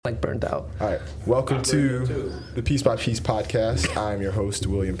like burnt out. All right, welcome to the Piece by Piece podcast. I'm your host,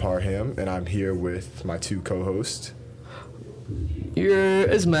 William Parham, and I'm here with my two co-hosts.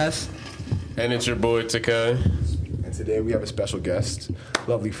 It's Mess. And it's your boy, Takai. And today we have a special guest,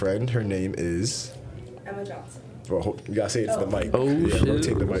 lovely friend. Her name is... Emma Johnson. Well, you gotta say it to the mic. Oh, shit.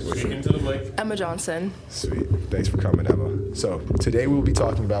 Rotate the mic with you. Into the mic. Emma Johnson. Sweet. Thanks for coming, Emma. So today we'll be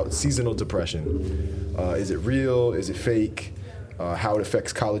talking about seasonal depression. Is it real? Is it fake? How it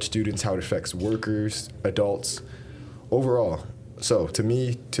affects college students, how it affects workers, adults, overall. So to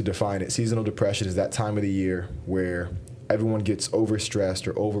me, to define it, seasonal depression is that time of the year where everyone gets overstressed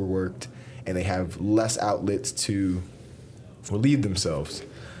or overworked and they have less outlets to relieve themselves.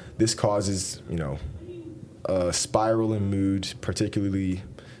 This causes, a spiral in mood, particularly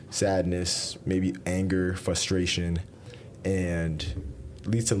sadness, maybe anger, frustration, and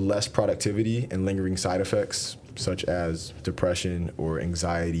leads to less productivity and lingering side effects such as depression or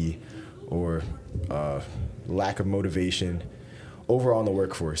anxiety or lack of motivation overall in the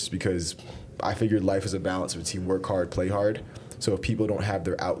workforce, because I figured life is a balance between work hard, play hard. So if people don't have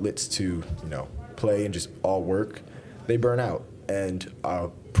their outlets to, play and just all work, they burn out. And a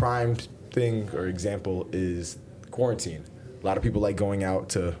prime thing or example is quarantine. A lot of people like going out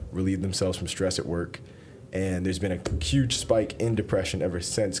to relieve themselves from stress at work, and there's been a huge spike in depression ever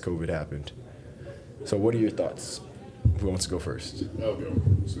since COVID happened. So what are your thoughts? Who wants to go first? I'll go.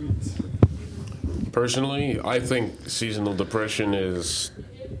 Sweet. Personally, I think seasonal depression is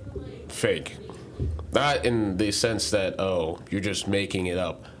fake. Not in the sense that, you're just making it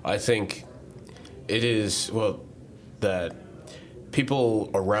up. I think it is, that people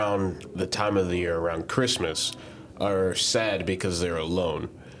around the time of the year, around Christmas, are sad because they're alone.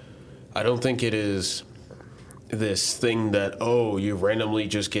 I don't think it is this thing that, you randomly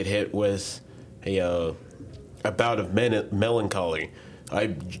just get hit with a bout of melancholy. I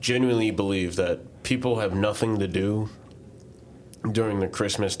genuinely believe that people have nothing to do during the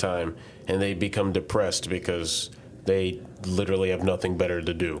Christmas time, and they become depressed because they literally have nothing better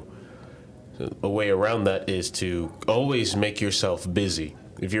to do. So a way around that is to always make yourself busy.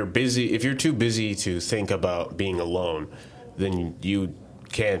 If you're too busy to think about being alone, then you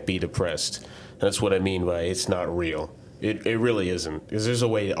can't be depressed. That's what I mean by it's not real. It really isn't, because there's a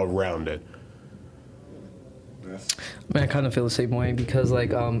way around it. Man, I kind of feel the same way because,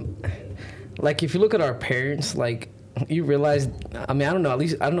 like if you look at our parents, you realize, I don't know, at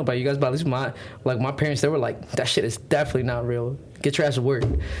least, I don't know about you guys, but at least my parents, they were like, that shit is definitely not real. Get your ass to work.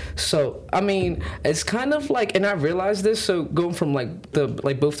 So, it's kind of like, and I realized this, so going from,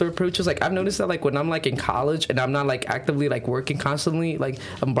 both their approaches, I've noticed that, when I'm, in college and I'm not, actively, working constantly, a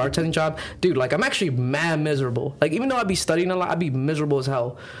bartending job, dude, I'm actually mad miserable. Even though I'd be studying a lot, I'd be miserable as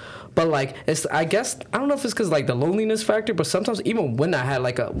hell. But it's, I guess, I don't know if it's because the loneliness factor, but sometimes even when I had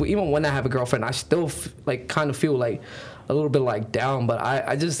even when I have a girlfriend, I still kind of feel a little bit down. But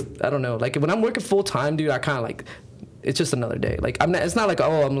I don't know, when I'm working full time, dude, I kind of it's just another day. I'm not, it's not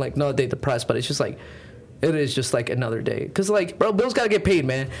I'm another day depressed, but it's just it is just another day. Cause bro, bills gotta get paid,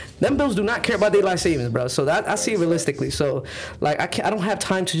 man. Them bills do not care about daylight savings, bro. So that I see it realistically. So I don't have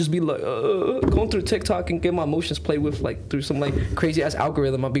time to just be going through TikTok and get my emotions played with through some crazy ass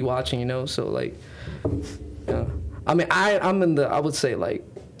algorithm I'll be watching, So yeah. I would say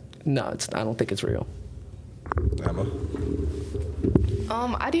no, I don't think it's real. Emma?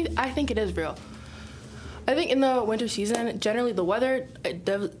 I think it is real. I think in the winter season, generally the weather, it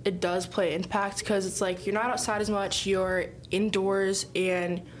does play impact because it's you're not outside as much, you're indoors,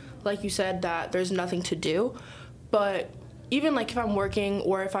 and like you said, that there's nothing to do. But even if I'm working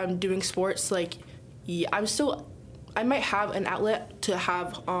or if I'm doing sports, I might have an outlet to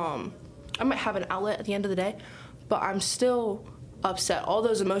have, I might have an outlet at the end of the day, but I'm still upset. All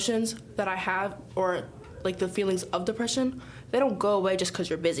those emotions that I have, or the feelings of depression, they don't go away just because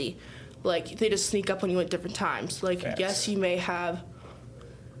you're busy. They just sneak up on you at different times. Yes, you may have,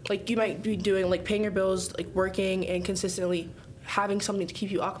 you might be doing, paying your bills, working and consistently having something to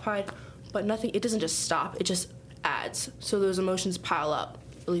keep you occupied, but it doesn't just stop, it just adds. So those emotions pile up.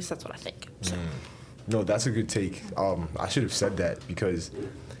 At least that's what I think. So. No, that's a good take. I should have said that because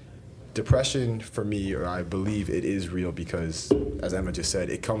depression for me, or I believe it is real because, as Emma just said,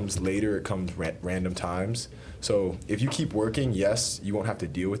 it comes later, it comes random times. So if you keep working, yes, you won't have to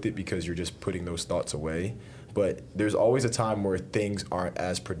deal with it because you're just putting those thoughts away. But there's always a time where things aren't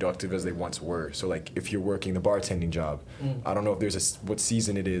as productive as they once were. So if you're working the bartending job, I don't know if there's what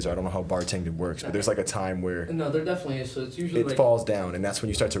season it is, or I don't know how bartending works, but there's a time where no, there definitely is. So it's usually it falls down, and that's when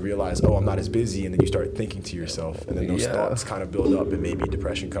you start to realize, I'm not as busy, and then you start thinking to yourself, and then those thoughts kind of build up, and maybe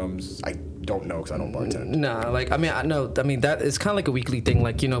depression comes. don't know because I don't bartend. Nah, like I mean that it's kind of like a weekly thing.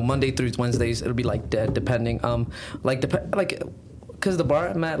 Like Monday through Wednesdays it'll be like dead depending. Because the bar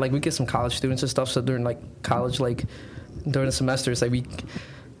I'm at, like we get some college students and stuff. So during like college, like during the semester, it's like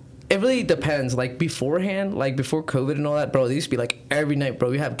it really depends. Like beforehand, like before COVID and all that, bro, they used to be like every night, bro.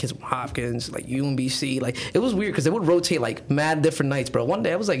 We have kids from Hopkins, like UMBC. Like it was weird because they would rotate like mad different nights, bro. One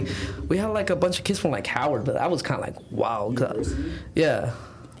day I was like, we had like a bunch of kids from like Howard, but I was kind of like, wow, yeah.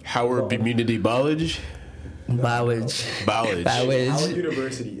 Howard Community College. Bowage. Howard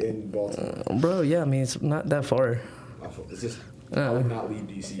University in Baltimore. Bro, yeah, I mean it's not that far. It's just I would not leave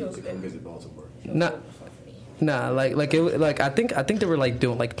DC to come visit Baltimore. I think they were like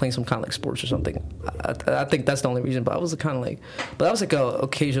doing like playing some kind of like sports or something. I think that's the only reason. But I was kind of like, but that was like a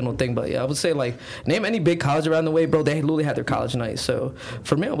occasional thing. But yeah, I would say like name any big college around the way, bro. They literally had their college night. So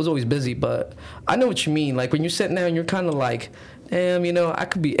for me, I was always busy. But I know what you mean. Like when you're sitting there and you're kind of like, damn,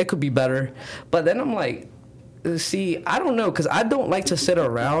 it could be better. But then I'm like, see, I don't know, because I don't like to sit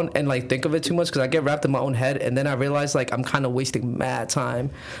around and like think of it too much because I get wrapped in my own head and then I realize like I'm kind of wasting mad time.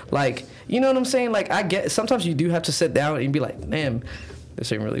 Like, you know what I'm saying? Like I get sometimes you do have to sit down and be like, damn,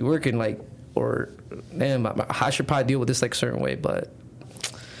 this ain't really working. Like, or damn, I should probably deal with this like a certain way. But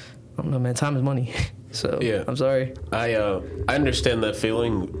I don't know, man. Time is money. So yeah, I'm sorry. I understand that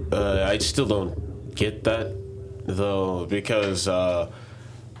feeling. I still don't get that though because.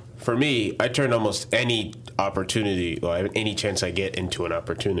 For me, I turn almost any opportunity, or any chance I get into an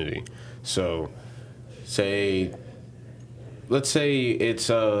opportunity. So, let's say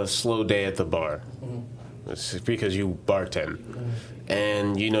it's a slow day at the bar. It's because you bartend.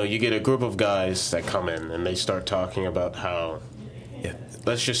 And, you get a group of guys that come in and they start talking about how,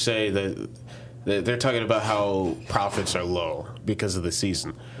 let's just say that they're talking about how profits are low because of the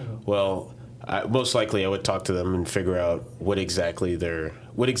season. Well, most likely I would talk to them and figure out what exactly they're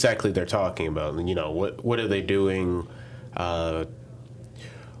talking about, and what are they doing,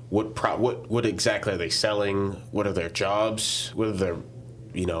 what exactly are they selling, what are their jobs, what are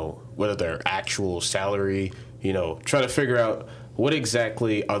their actual salary, try to figure out what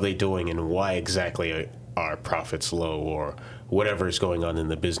exactly are they doing and why exactly are profits low or whatever is going on in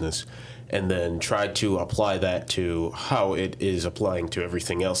the business, and then try to apply that to how it is applying to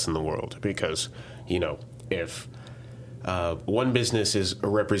everything else in the world. Because, if one business is a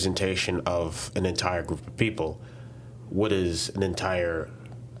representation of an entire group of people, what does an entire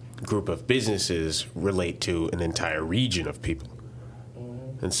group of businesses relate to an entire region of people?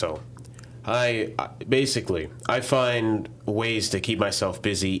 And so I find ways to keep myself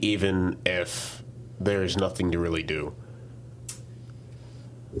busy even if there's nothing to really do.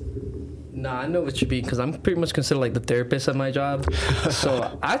 Nah, I know what you mean because I'm pretty much considered like the therapist at my job.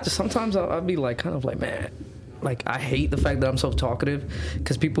 So sometimes I'll be like kind of like, man, like I hate the fact that I'm so talkative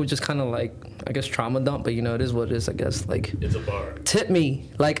because people just kind of like, I guess, trauma dump, but it is what it is, I guess. Like, it's a bar. Tip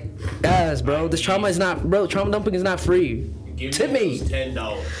me, like, guys, bro. This trauma dumping is not free. Tip me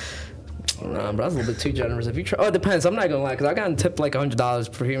 $10. Nah, bro, that's a little bit too generous. If you try, it depends. I'm not gonna lie, cause I got tipped like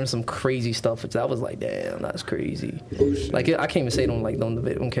 $100 for hearing some crazy stuff, which I was like, damn, that's crazy. Like, I can't even say it on the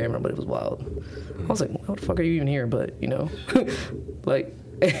video on camera, but it was wild. I was like, what the fuck are you even here? But like,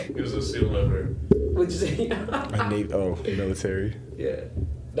 it was a SEAL member. What'd you say? Military. Yeah.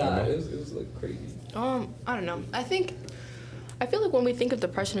 Nah, it was like crazy. I don't know. I feel like when we think of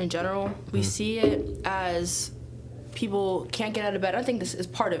depression in general, we see it as people can't get out of bed. I think this is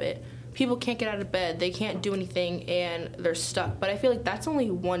part of it. People can't get out of bed, they can't do anything, and they're stuck. But I feel like that's only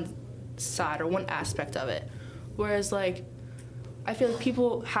one side or one aspect of it. Whereas, like, I feel like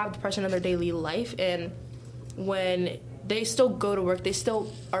people have depression in their daily life, and when they still go to work, they still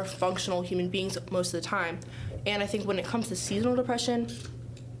are functional human beings most of the time. And I think when it comes to seasonal depression,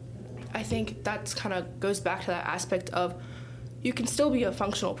 I think that's kind of goes back to that aspect of you can still be a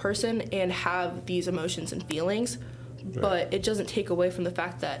functional person and have these emotions and feelings, but it doesn't take away from the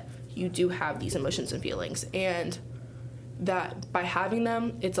fact that you do have these emotions and feelings, and that by having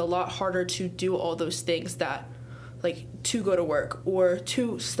them, it's a lot harder to do all those things that, like, to go to work or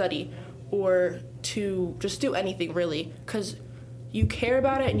to study or to just do anything really, because you care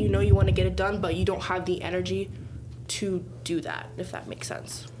about it and you want to get it done, but you don't have the energy to do that, if that makes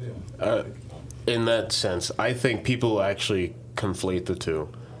sense. In that sense, I think people actually conflate the two.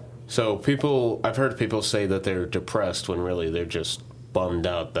 So I've heard people say that they're depressed when really they're just bummed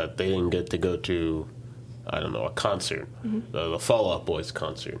out that they didn't get to go to, I don't know, a concert, the Fall Out Boys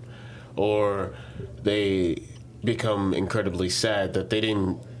concert. Or they become incredibly sad that they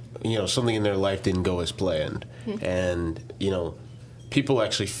didn't, something in their life didn't go as planned. And, people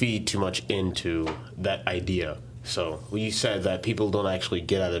actually feed too much into that idea So you said that people don't actually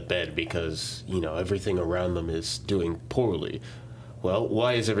get out of bed because, everything around them is doing poorly. Well,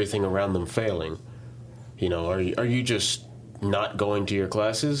 why is everything around them failing? Are you just not going to your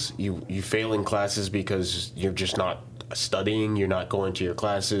classes? You failing classes because you're just not studying, you're not going to your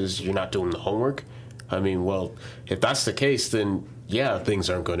classes, you're not doing the homework? I mean, well, if that's the case, then yeah, things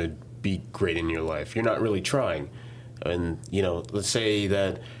aren't going to be great in your life. You're not really trying. And, let's say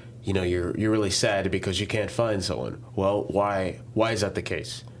that, you're really sad because you can't find someone. Well, why is that the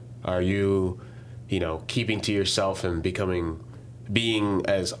case? Are you, keeping to yourself and being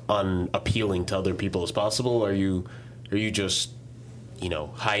as unappealing to other people as possible? Are you just,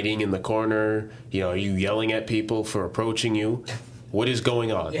 hiding in the corner? Are you yelling at people for approaching you? What is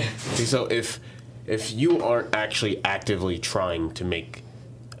going on? Yeah. So if you aren't actually actively trying to make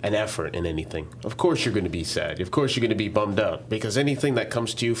an effort in anything, of course you're going to be sad. Of course you're going to be bummed out, because anything that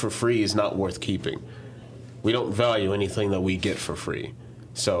comes to you for free is not worth keeping. We don't value anything that we get for free.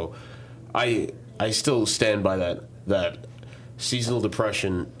 So I still stand by that seasonal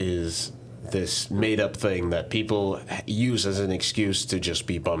depression is this made-up thing that people use as an excuse to just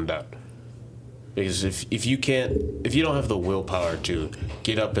be bummed out. Because if you don't have the willpower to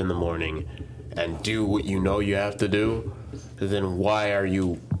get up in the morning and do what you have to do, then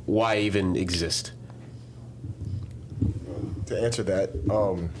why even exist? To answer that,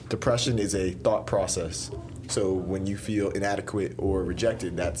 depression is a thought process. So when you feel inadequate or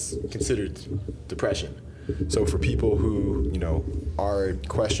rejected, that's considered depression. So for people who, are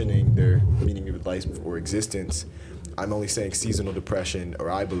questioning their meaning of life or existence, I'm only saying seasonal depression,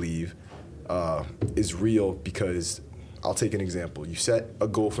 or I believe, is real because I'll take an example. You set a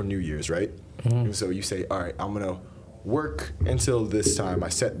goal for New Year's, right? Mm-hmm. So you say, all right, I'm going to work until this time. I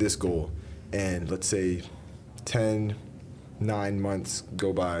set this goal. And let's say 9 months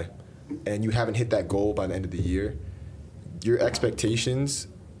go by and you haven't hit that goal by the end of the year. Your expectations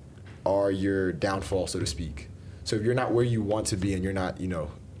are your downfall, so to speak. So if you're not where you want to be and you're not,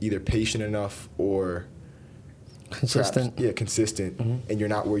 either patient enough or consistent, consistent, mm-hmm. and you're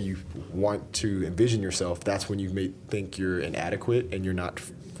not where you want to envision yourself, that's when you may think you're inadequate and you're not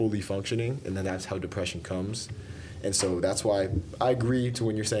fully functioning, and then that's how depression comes. And so that's why I agree to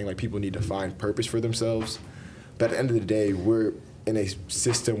when you're saying like people need to find purpose for themselves. But at the end of the day, we're in a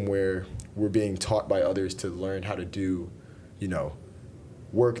system where we're being taught by others to learn how to do,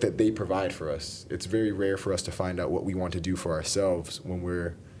 work that they provide for us. It's very rare for us to find out what we want to do for ourselves when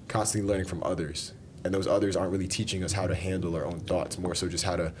we're constantly learning from others. And those others aren't really teaching us how to handle our own thoughts, more so just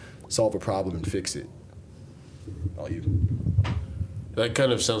how to solve a problem and fix it. All you. That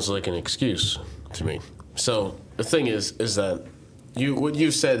kind of sounds like an excuse to me. So the thing is that what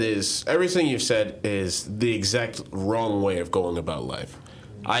you've said is, everything you've said is the exact wrong way of going about life.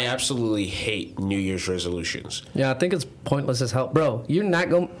 I absolutely hate New Year's resolutions. Yeah, I think it's pointless as hell, bro. You're not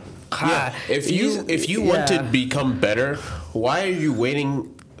going. Yeah, if you want to become better, why are you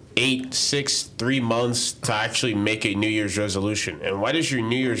waiting 3 months to actually make a New Year's resolution? And why does your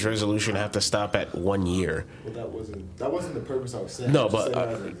New Year's resolution have to stop at 1 year? Well, that wasn't the purpose I was saying. No, but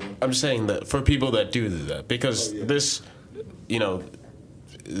I'm saying that for people that do that, because this,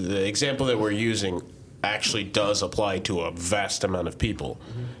 the example that we're using actually does apply to a vast amount of people.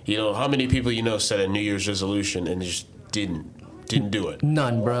 Mm-hmm. How many people set a New Year's resolution and just didn't do it?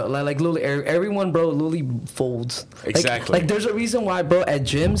 None, bro. Like literally everyone, bro, literally folds. Exactly. Like there's a reason why, bro, at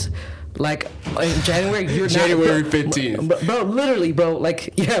gyms, like in January, you're January 15th. Bro, literally, bro.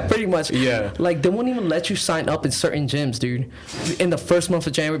 Like, yeah, pretty much. Yeah. Like, they won't even let you sign up in certain gyms, dude, in the first month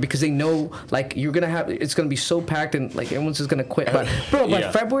of January, because they know, like, it's gonna be so packed and like everyone's just gonna quit. But bro, by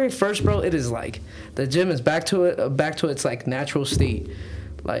February 1st, bro, it is like the gym is back to its like natural state.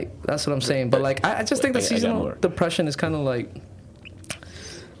 Like, that's what I'm saying. But like, I just think the seasonal depression is kind of like.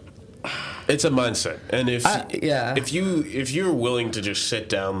 It's a mindset, and if you're willing to just sit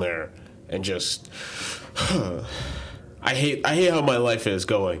down there and just, I hate how my life is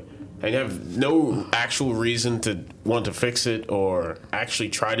going, and have no actual reason to want to fix it or actually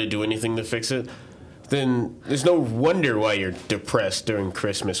try to do anything to fix it, then there's no wonder why you're depressed during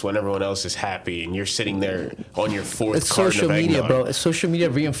Christmas when everyone else is happy and you're sitting there on your fourth carton social of media, eggnog. bro. Social media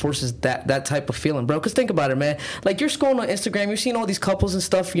reinforces that type of feeling, bro. Because think about it, man. Like, you're scrolling on Instagram, you're seeing all these couples and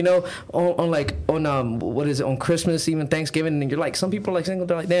stuff, on Christmas, even Thanksgiving, and you're like, some people are like single,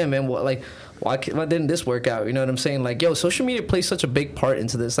 they're like, damn, man, why didn't this work out? You know what I'm saying? Like, yo, social media plays such a big part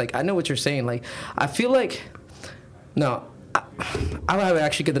into this. Like, I know what you're saying. Like, I feel like, no, I don't have to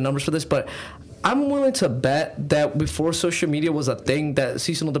actually get the numbers for this, but I'm willing to bet that before social media was a thing, that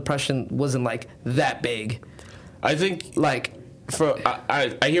seasonal depression wasn't like that big. I think, like,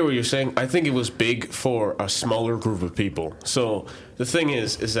 I hear what you're saying. I think it was big for a smaller group of people. So the thing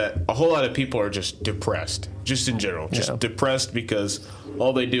is that a whole lot of people are just depressed, just in general, just depressed because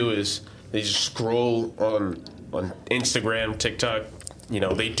all they do is they just scroll on Instagram, TikTok.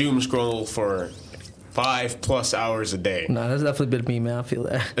 They doom scroll for 5+ hours a day. No, that's definitely been me, man. I feel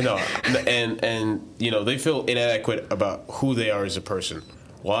that. No, and they feel inadequate about who they are as a person.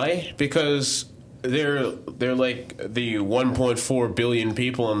 Why? Because they're like the 1.4 billion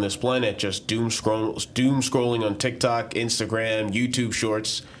people on this planet just doom scrolling on TikTok, Instagram, YouTube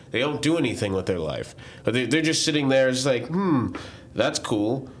Shorts. They don't do anything with their life, but they're just sitting there. It's like, that's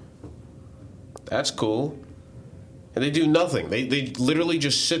cool. That's cool. And they do nothing. They literally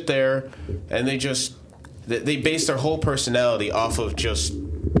just sit there, and they base their whole personality off of just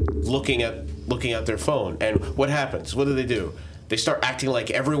looking at their phone. And what happens? What do? They start acting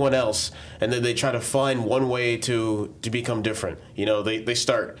like everyone else, and then they try to find one way to become different. They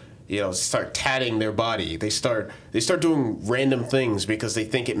start tatting their body. They start doing random things because they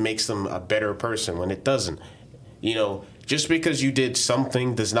think it makes them a better person when it doesn't. Just because you did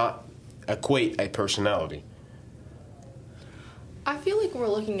something does not equate a personality. I feel like we're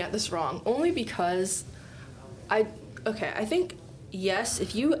looking at this wrong, only because I think, yes,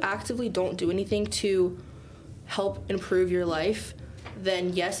 if you actively don't do anything to help improve your life,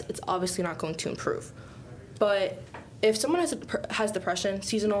 then yes, it's obviously not going to improve. But if someone has depression,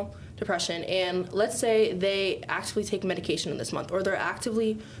 seasonal depression, and let's say they actively take medication in this month, or they're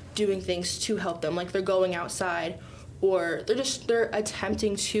actively doing things to help them, like they're going outside, or they're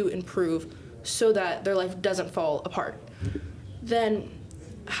attempting to improve so that their life doesn't fall apart, then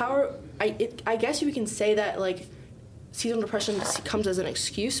I guess you can say that like seasonal depression comes as an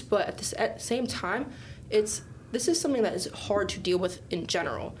excuse, but at the same time, this is something that is hard to deal with in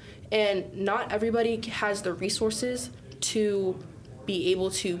general, and not everybody has the resources to be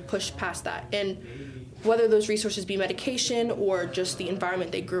able to push past that. And whether those resources be medication or just the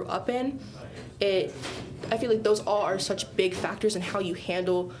environment they grew up in, I feel like those all are such big factors in how you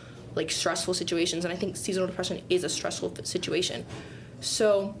handle like stressful situations, and I think seasonal depression is a stressful situation.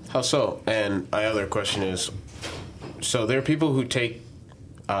 So how so? And my other question is, so there are people who take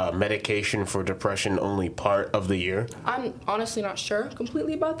medication for depression only part of the year? I'm honestly not sure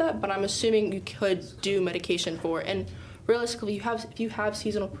completely about that, but I'm assuming you could do medication for it. And realistically, if you have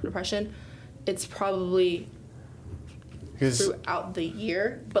seasonal depression, it's probably throughout the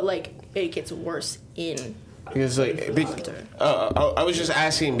year, but like it gets worse in. Because I was just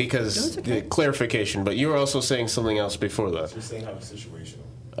asking because the clarification, but you were also saying something else before that. You're saying how it's situational.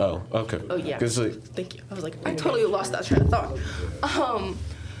 Oh, okay. Oh yeah. Thank you. I was like, I totally lost that train of thought.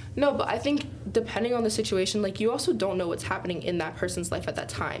 No, but I think depending on the situation, like you also don't know what's happening in that person's life at that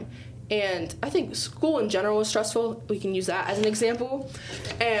time. And I think school in general is stressful. We can use that as an example.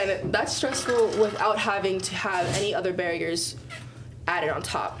 And that's stressful without having to have any other barriers added on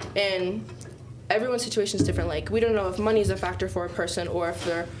top. And everyone's situation is different. Like, we don't know if money is a factor for a person, or if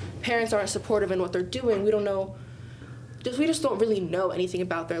their parents aren't supportive in what they're doing. We don't know. We just don't really know anything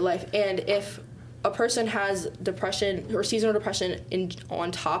about their life. And if a person has depression or seasonal depression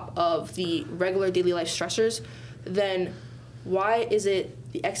on top of the regular daily life stressors, then why is it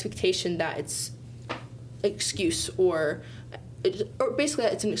the expectation that it's excuse or basically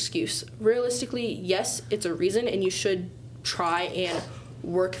that it's an excuse? Realistically, yes, it's a reason, and you should try and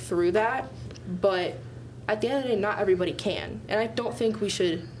work through that. But at the end of the day, not everybody can. And I don't think we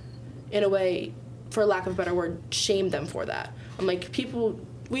should, in a way, for lack of a better word, shame them for that. I'm like, people,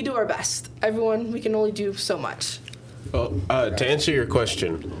 we do our best. Everyone, we can only do so much. Well, to answer your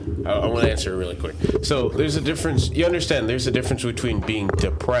question, I want to answer it really quick. So there's a difference. You understand there's a difference between being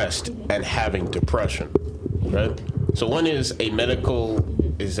depressed and having depression, right? So one is a medical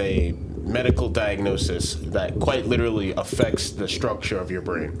diagnosis that quite literally affects the structure of your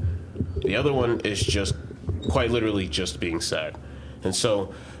brain. The other one is just quite literally just being sad. And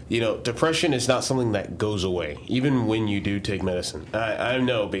so, depression is not something that goes away, even when you do take medicine. I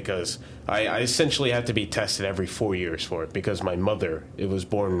know because I essentially have to be tested every 4 years for it because my mother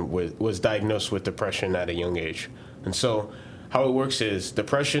was diagnosed with depression at a young age. And so how it works is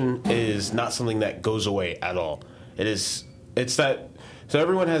depression is not something that goes away at all. So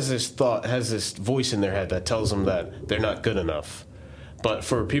everyone has this voice in their head that tells them that they're not good enough. But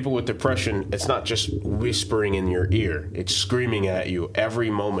for people with depression, it's not just whispering in your ear. It's screaming at you every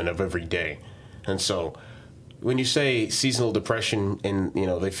moment of every day. And so when you say seasonal depression and,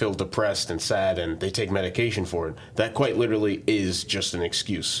 they feel depressed and sad and they take medication for it, that quite literally is just an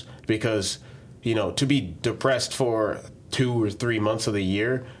excuse. Because, to be depressed for 2 or 3 months of the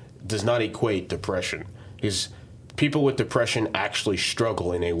year does not equate depression. Because people with depression actually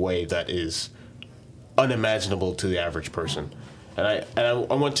struggle in a way that is unimaginable to the average person. And I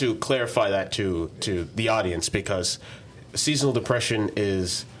want to clarify that to the audience, because seasonal depression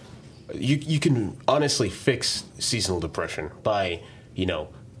is, you can honestly fix seasonal depression by,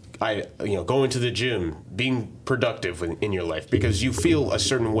 going to the gym, being productive in your life, because you feel a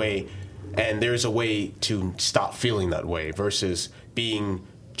certain way and there's a way to stop feeling that way versus being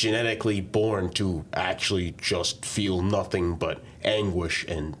genetically born to actually just feel nothing but anguish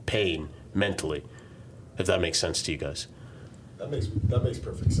and pain mentally, if that makes sense to you guys. That makes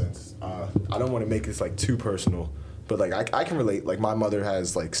perfect sense. I don't want to make this like too personal, but like I can relate. Like my mother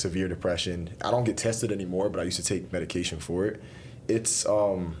has like severe depression. I don't get tested anymore, but I used to take medication for it. It's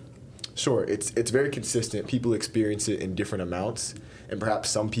sure, it's very consistent. People experience it in different amounts, and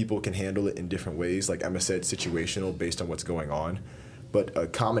perhaps some people can handle it in different ways. Like Emma said, situational based on what's going on. But a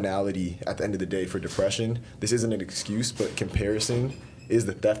commonality at the end of the day for depression, this isn't an excuse, but comparison is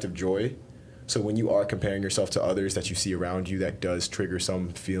the theft of joy. So when you are comparing yourself to others that you see around you, that does trigger some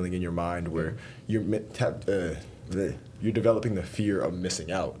feeling in your mind where you're developing the fear of missing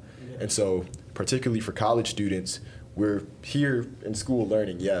out. And so particularly for college students, we're here in school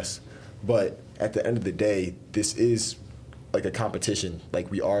learning, yes, but at the end of the day, this is like a competition. Like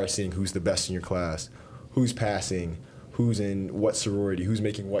we are seeing who's the best in your class, who's passing, who's in what sorority, who's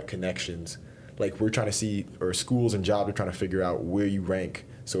making what connections. Like we're trying to see, or schools and jobs are trying to figure out where you rank,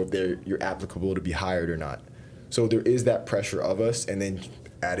 so if you're applicable to be hired or not. So there is that pressure of us, and then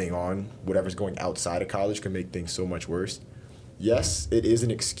adding on whatever's going outside of college can make things so much worse. Yes, it is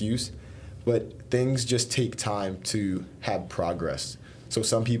an excuse, but things just take time to have progress. So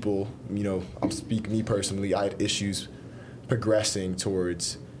some people, I'm speaking me personally, I had issues progressing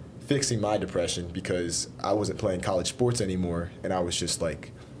towards fixing my depression because I wasn't playing college sports anymore, and I was just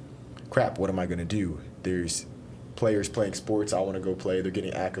like, crap, what am I going to do? There's players playing sports I want to go play. They're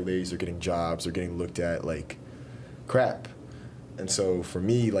getting accolades, they're getting jobs, they're getting looked at like crap. And so for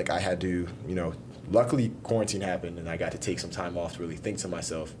me, like I had to, luckily quarantine happened and I got to take some time off to really think to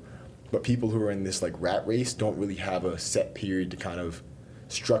myself. But people who are in this like rat race don't really have a set period to kind of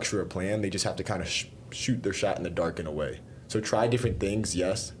structure a plan. They just have to kind of shoot their shot in the dark in a way. So try different things,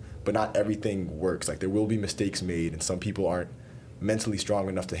 yes, but not everything works. Like there will be mistakes made, and some people aren't mentally strong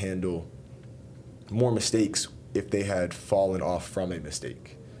enough to handle more mistakes if they had fallen off from a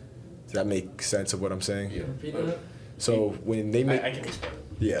mistake. Does that make sense of what I'm saying? Yeah. So when they make... I can explain.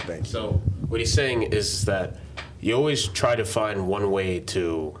 Yeah, thanks. So what he's saying is that you always try to find one way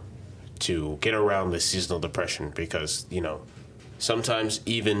to get around the seasonal depression, because, sometimes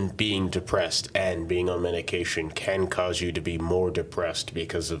even being depressed and being on medication can cause you to be more depressed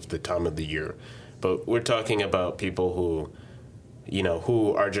because of the time of the year. But we're talking about people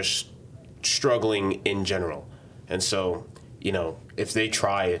who are just struggling in general. And so, if they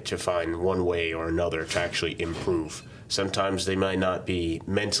try to find one way or another to actually improve, sometimes they might not be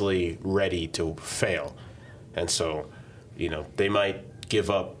mentally ready to fail. And so, they might give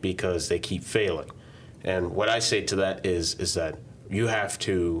up because they keep failing. And what I say to that is that you have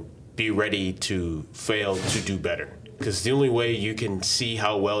to be ready to fail to do better. Because the only way you can see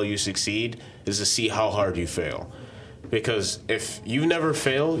how well you succeed is to see how hard you fail. Because if you never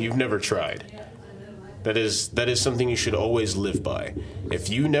fail, you've never tried. That is something you should always live by. If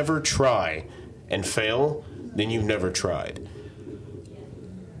you never try and fail, then you've never tried.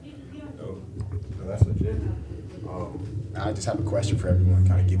 No, that's legit. I just have a question for everyone,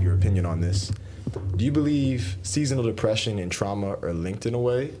 kind of give your opinion on this. Do you believe seasonal depression and trauma are linked in a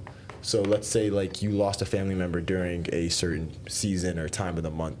way? So let's say like you lost a family member during a certain season or time of the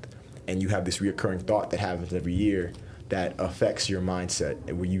month, and you have this reoccurring thought that happens every year that affects your mindset,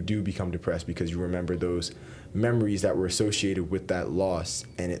 and where you do become depressed because you remember those memories that were associated with that loss,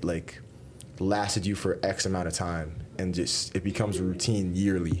 and it like lasted you for X amount of time, and just it becomes routine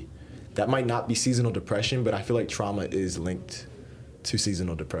yearly. That might not be seasonal depression, but I feel like trauma is linked to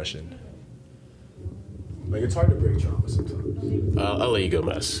seasonal depression. Like it's hard to break trauma sometimes. I'll let you go,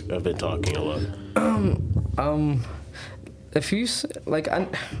 Mess. I've been talking a lot. If you like, I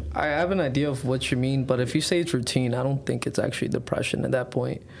have an idea of what you mean, but if you say it's routine, I don't think it's actually depression at that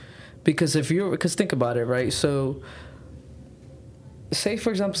point, because because think about it, right? So, say for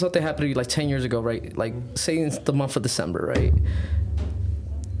example something happened to you like 10 years ago, right? Like say it's the month of December, right?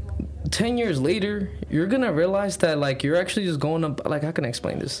 10 years later, you're gonna realize that like you're actually just going up. Like, how can I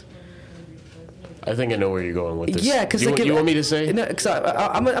explain this? I think I know where you're going with this. Yeah, because you want me to say? No, cause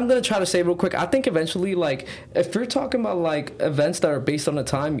I'm gonna try to say real quick. I think eventually, like, if you're talking about like events that are based on the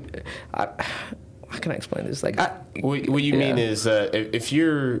time, how can I explain this? Like, what you mean is that if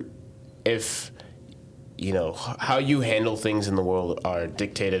how you handle things in the world are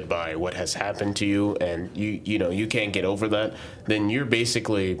dictated by what has happened to you, and you can't get over that, then you're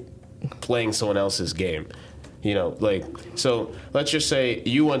basically playing someone else's game. So let's just say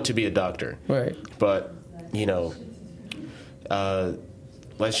you want to be a doctor. Right. But,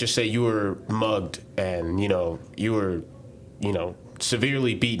 let's just say you were mugged and, you were,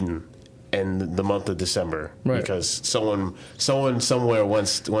 severely beaten in the month of December, right, because someone somewhere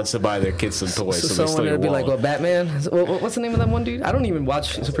wants to buy their kids some toys. So someone they would be like, "Well, Batman." What's the name of that one dude? I don't even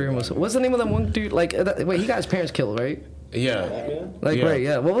watch superhero movies. What's the name of that one dude? Like, wait, he got his parents killed, right? Yeah. Like, yeah. right,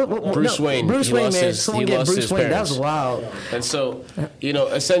 yeah. Bruce Wayne. Bruce he Wayne, lost man. his, Someone he get lost Bruce his Wayne. parents. That was wild. And so,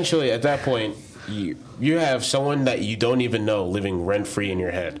 essentially at that point, you have someone that you don't even know living rent free in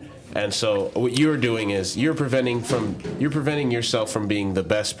your head. And so what you're doing is you're preventing yourself from being the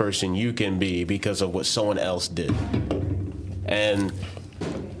best person you can be because of what someone else did. And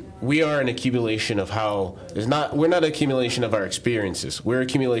we are an accumulation of we're not an accumulation of our experiences. We're an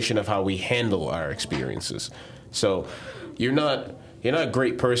accumulation of how we handle our experiences. So you're not a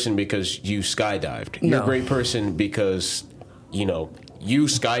great person because you skydived. You're a great person because, you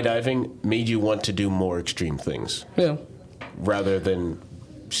skydiving made you want to do more extreme things. Yeah. Rather than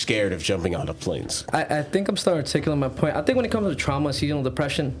scared of jumping out of planes. I think I'm starting to articulate my point. I think when it comes to trauma, seasonal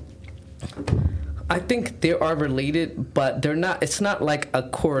depression, I think they are related, but they're not. It's not like a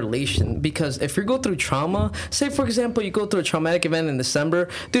correlation, because if you go through trauma, say for example you go through a traumatic event in December,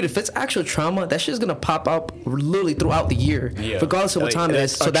 dude, if it's actual trauma, that shit's gonna pop up literally throughout the year, regardless of what time it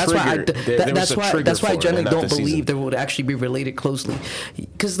is. So that's why that's why I generally don't believe they would actually be related closely.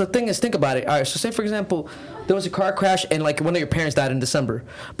 Because the thing is, think about it. All right, so say for example there was a car crash and like one of your parents died in December,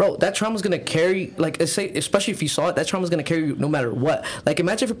 bro. That trauma's gonna carry, like, say, especially if you saw it, that trauma's gonna carry you no matter what. Like,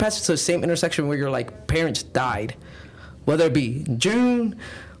 imagine if you pass to the same intersection where your like parents died, whether it be June,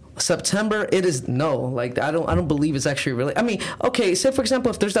 September. It is like I don't believe it's actually really. I mean, okay, say for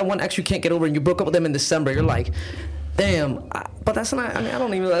example if there's that one ex you can't get over and you broke up with them in December, you're like, damn, but that's not. I mean, I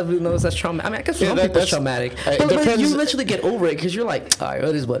don't even know if that's traumatic. I mean, I guess for some people it's traumatic, but you eventually get over it because you're like, all right,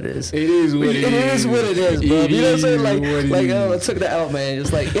 it is what it is. It is what it is. It is what it is, bro. You know what I'm saying? Like, oh, I took the L, man.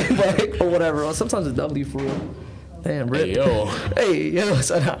 Just like, or whatever. Or sometimes it's W for real. Damn, rip. Hey, yo. Hey, yo.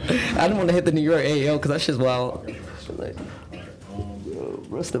 So I didn't want to hit the New York AO because that shit's wild.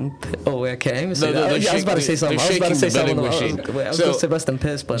 Rest in piss. Oh, wait, okay. I was about to say something. I was about to say something. I was going to say rest in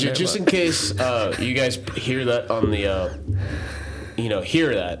piss, but just in case you guys hear that on the,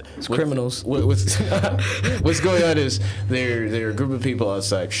 hear that. It's criminals. What's going on is there are a group of people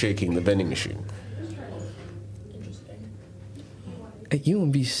outside shaking the vending machine. At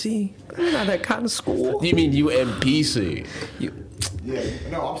UMBC? You're not that kind of school. You mean UMPC? Yeah,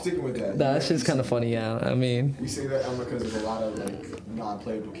 no, I'm sticking with that. Nah, that shit's kind of funny, yeah. I mean, we say that because there's a lot of like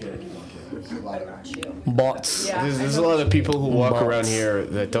non-playable characters on campus. There's a lot of bots. Yeah, there's a lot of people who walk around here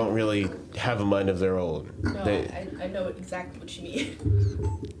that don't really have a mind of their own. No, I know exactly what you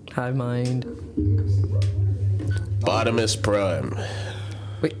mean. High mind. Bottomless Prime.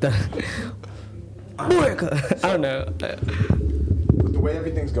 Wait, America. I don't know. With the way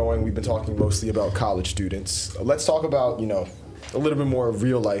everything's going, we've been talking mostly about college students. Let's talk about, a little bit more of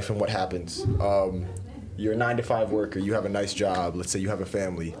real life and what happens. You're a 9-to-5 worker, you have a nice job, let's say you have a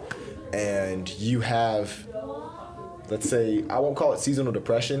family, and you have, let's say, I won't call it seasonal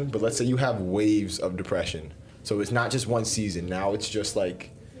depression, but let's say you have waves of depression. So it's not just one season, now it's just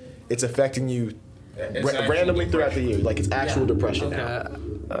like, it's affecting you randomly throughout the year, like it's actual depression now.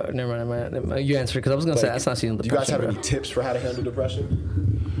 Never mind. You answered, because I was going to say that's not seasonal depression. Do you guys have any tips for how to handle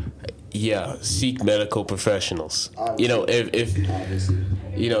depression? Yeah, seek medical professionals. If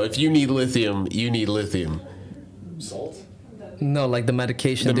you need lithium, you need lithium. Salt? No, like the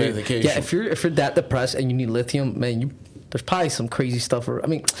medication. The medication. Yeah, if you're that depressed and you need lithium, man, there's probably some crazy stuff. I'm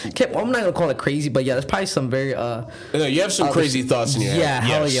not gonna call it crazy, but yeah, there's probably some very. You have some crazy thoughts in your head. Yeah,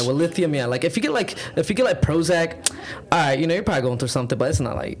 hell yeah. With lithium, yeah. Like if you get like Prozac, all right, you're probably going through something, but it's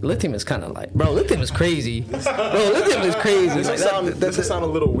not like lithium is kind of like, bro, lithium is crazy. Lithium is crazy. This will sound a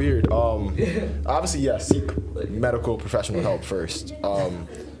little weird. Obviously, yeah, seek medical professional help first.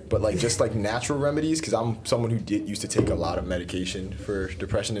 But like just like natural remedies, because I'm someone who used to take a lot of medication for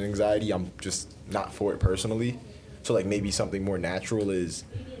depression and anxiety. I'm just not for it personally. So like maybe something more natural is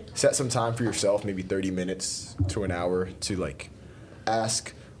set some time for yourself, maybe 30 minutes to an hour, to like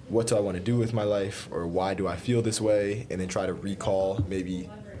ask, what do I want to do with my life, or why do I feel this way, and then try to recall maybe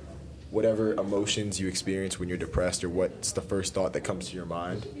whatever emotions you experience when you're depressed, or what's the first thought that comes to your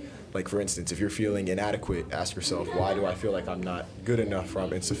mind. Like for instance, if you're feeling inadequate, ask yourself, why do I feel like I'm not good enough or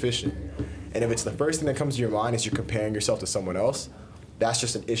I'm insufficient? And if it's the first thing that comes to your mind is you're comparing yourself to someone else, that's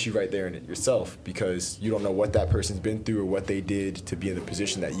just an issue right there in it yourself, because you don't know what that person's been through or what they did to be in the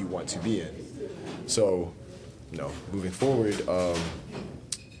position that you want to be in. So, moving forward,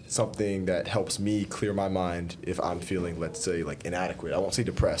 something that helps me clear my mind if I'm feeling, let's say, like inadequate. I won't say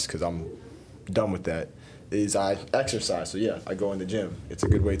depressed because I'm done with that. Is I exercise. So yeah, I go in the gym. It's a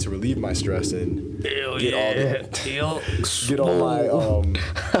good way to relieve my stress and get all my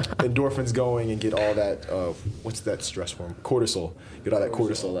endorphins going and get all that what's that stress form? Cortisol. Get all that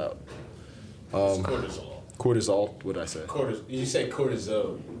cortisol out. Cortisol. What did I say? You say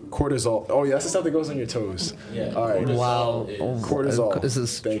cortisol. Cortisol. Oh yeah, that's the stuff that goes on your toes. Yeah. All right. Wow. Cortisol. This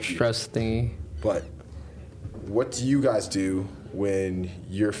is Thank you. stress thingy. But what do you guys do when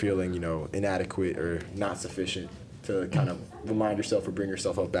you're feeling, inadequate or not sufficient to kind of remind yourself or bring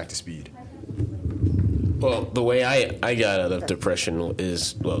yourself up back to speed? Well, the way I got out of depression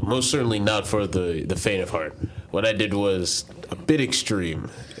is, well, most certainly not for the faint of heart. What I did was a bit extreme.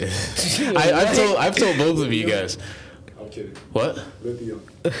 I've told both of you guys. I'm kidding. What? Lithium.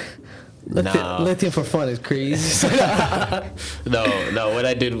 Lithium for fun is crazy. No. What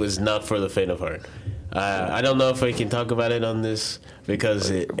I did was not for the faint of heart. I don't know if I can talk about it on this because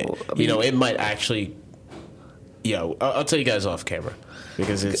it might actually. Yeah, I'll tell you guys off camera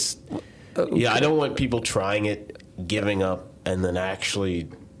because it's. Yeah, I don't want people trying it, giving up, and then actually.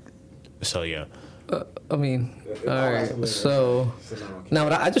 So yeah. All right. So now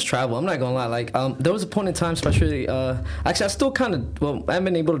I just travel. I'm not gonna lie. Like, there was a point in time, especially. Actually, I still kind of. Well, I haven't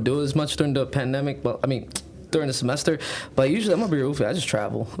been able to do it as much during the pandemic. But during the semester. But usually, I'm gonna be real with you. I just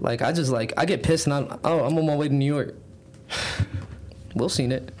travel. Like, I get pissed and I'm on my way to New York. Will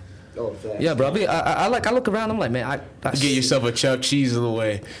seen it. Oh, thanks. Yeah, bro. I look around. I'm like, man, I Get yourself a chopped cheese in the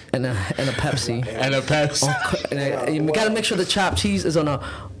way. and a Pepsi. And a Pepsi. And you gotta make sure the chopped cheese is on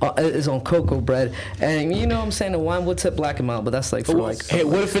cocoa bread. And you know what I'm saying? The wine would tip black and out, but that's like for like Hey,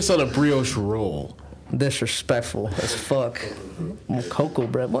 what if it's on a brioche roll? disrespectful as fuck. Cocoa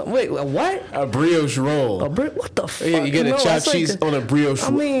bread. Wait, what? A brioche roll. What the fuck? Yeah, you get a chopped that's cheese on a brioche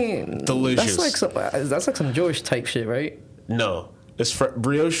roll. Delicious. That's like some Jewish type shit, right? No.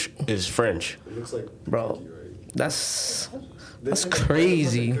 Brioche is French. It looks like Bro, cookie, right? that's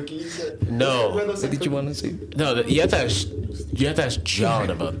crazy. No. What did you want to see? No, you have to ask John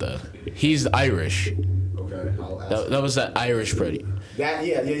about that. He's Irish. Okay, I'll ask. That was that Irish bread. Yeah.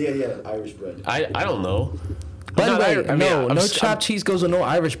 Irish bread. I don't know. By the way, I'm no chopped cheese goes with no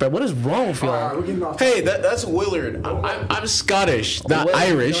Irish bread. What is wrong with y'all? Alright, we're getting off. Hey, that's Willard. I'm Scottish, not What?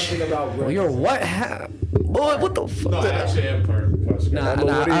 Irish. Nothing about bread. Well, you're what? Boy, what the fuck? I actually am part of Nah, Emma,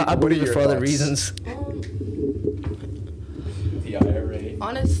 what are I what are believe it your for other thoughts? reasons. the IRA.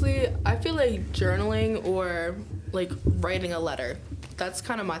 Honestly, I feel like journaling or like writing a letter, that's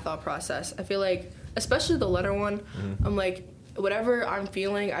kind of my thought process. I feel like, especially the letter one, I'm like, whatever I'm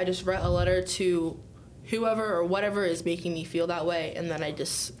feeling, I just write a letter to whoever or whatever is making me feel that way, and then it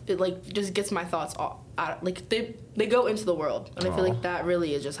just gets my thoughts out. Like they go into the world, and I feel like that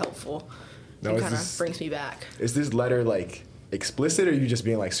really is just helpful. Now, and is kind of this- brings me back. Is this letter like explicit, or are you just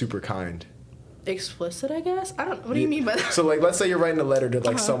being like super kind? Explicit, I guess. I don't. What do you mean by that? So like, let's say you're writing a letter to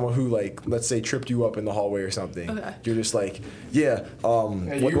like someone who like, let's say tripped you up in the hallway or something. Okay. You're just like, yeah.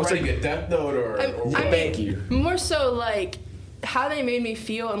 What's a death note or I mean, thank you? More so like how they made me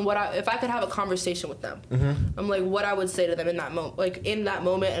feel and if I could have a conversation with them. I'm like what I would say to them in that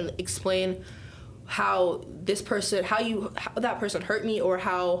moment, and explain how that person hurt me or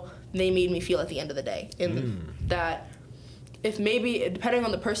how they made me feel at the end of the day. And that if maybe depending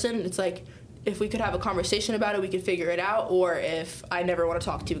on the person, it's like if we could have a conversation about it, we could figure it out, or if I never want to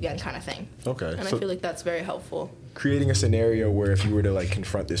talk to you again, kind of thing. Okay. And So I feel like that's very helpful. creating a scenario where if you were to like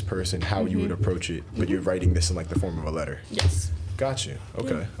confront this person, how you would approach it, but you're writing this in like the form of a letter. Yes. Got you.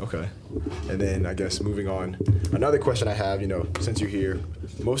 Okay. And then I guess moving on, another question I have, since you're here,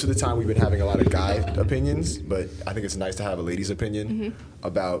 most of the time we've been having a lot of guy opinions, but I think it's nice to have a lady's opinion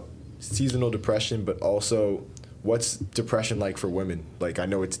about seasonal depression, but also what's depression like for women? Like, I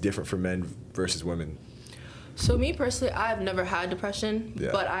know it's different for men versus women. So me personally, I've never had depression,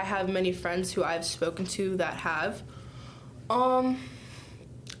 Yeah. but I have many friends who I've spoken to that have. I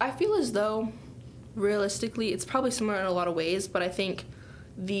feel as though realistically it's probably similar in a lot of ways, but I think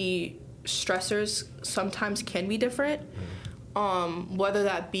the stressors sometimes can be different. Whether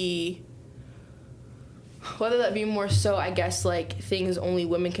that be more so, I guess, like things only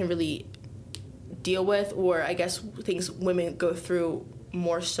women can really deal with, or I guess things women go through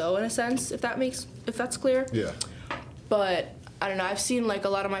more so in a sense, if that's clear. Yeah. But I don't know, I've seen like a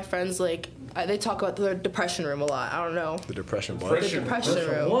lot of my friends like they talk about the depression room a lot. I don't know. The depression what? The depression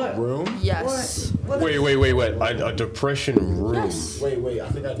room. Room? Yes. Wait. A depression room. Yes. Wait. I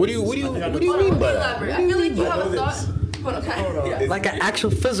think I. What do you mean by that? I feel like you have a thought. Okay. Yeah. Like an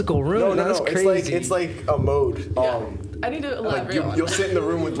actual physical room. No. That's crazy. It's like a mode. I need to elaborate Like on you'll that. sit in the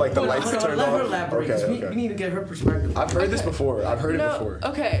room with like the lights turned Let her off. elaborate. 'Cause Okay. We need to get her perspective. I've heard this before. I've heard it before.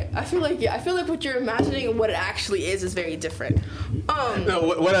 Okay. I feel like what you're imagining and what it actually is very different. No,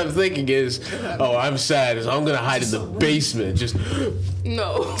 what I'm thinking is, I'm sad, so I'm gonna hide in the basement. Just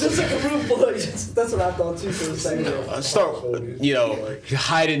No. Just like a room full of, that's what I thought too for a second. start,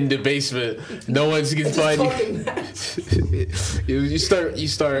 hide in the basement. No one's gonna find you. You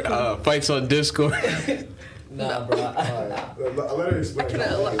start fights on Discord. Nah, bro. Let her explain.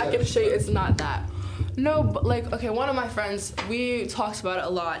 I can show you it's not that. No, but like, okay, one of my friends, we talked about it a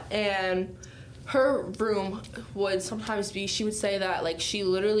lot, and her room would sometimes be, she would say that, like, she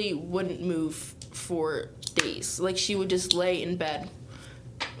literally wouldn't move for days. Like, she would just lay in bed.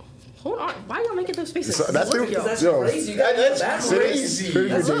 Hold on, why are y'all making those faces? That's Look, yo. crazy. That's crazy.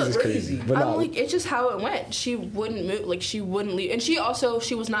 That's Days is crazy. But I'm no, like, it's just how it went. She wouldn't move, like, she wouldn't leave. And she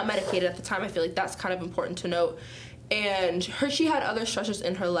was not medicated at the time. I feel like that's kind of important to note. And she had other stressors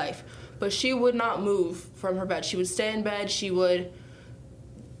in her life, but she would not move from her bed. She would stay in bed. She would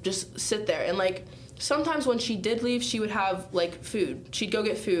just sit there. And, like, sometimes when she did leave, she would have, like, food. She'd go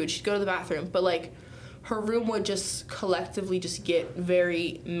get food. She'd go to the bathroom. But, like, her room would just collectively just get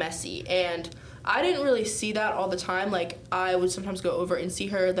very messy. And I didn't really see that all the time. Like, I would sometimes go over and see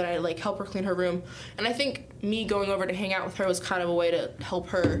her, then I'd, like, help her clean her room. And I think me going over to hang out with her was kind of a way to help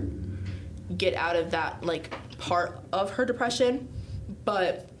her get out of that, like, part of her depression.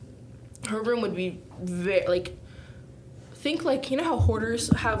 But her room would be very, like, think, like, you know how hoarders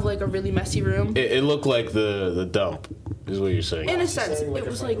have, like, a really messy room? It looked like the dump, is what you're saying. In a sense, it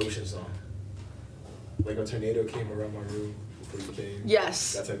was like, like a tornado came around my room before you came.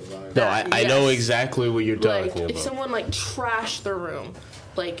 yes. That type of vibe. No, I know Yes. exactly what you're talking Like, about. if someone, like, trashed the room,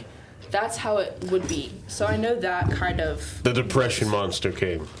 like, that's how it would be. So I know that kind of, The depression monster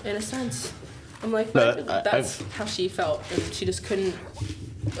came. in a sense. I'm like, No, but that's how she felt, and she just couldn't,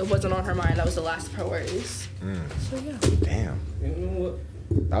 it wasn't on her mind. That was the last priorities. So, yeah. Damn. You know what?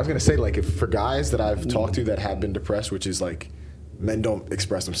 I was gonna say, like, if for guys that I've talked to that have been depressed, which is like, men don't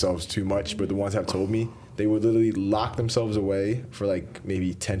express themselves too much, but the ones that have told me, they would literally lock themselves away for like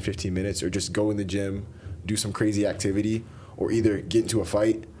maybe 10, 15 minutes, or just go in the gym, do some crazy activity, or either get into a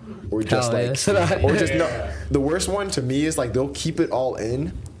fight, or just Hell yeah. or just no. The worst one to me is like they'll keep it all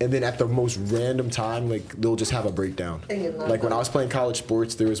in, and then at the most random time, like they'll just have a breakdown. Like when I was playing college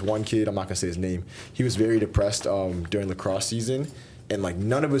sports, there was one kid, I'm not gonna say his name. He was very depressed during lacrosse season. And like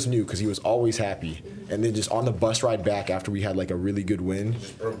none of us knew because he was always happy. And then just on the bus ride back after we had like a really good win,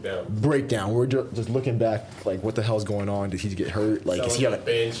 breakdown. We're just looking back like, what the hell's going on? Did he get hurt? Like, is he on a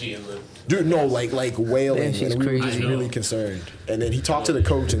banshee in the? dude? No, like wailing. Banshee's And we were crazy. really concerned. And then he talked to the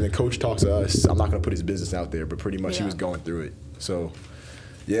coach, and the coach talked to us. I'm not gonna put his business out there, but pretty much he Yeah. was going through it. So,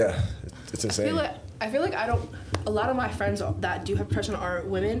 yeah, it's insane. I feel like a lot of my friends that do have depression are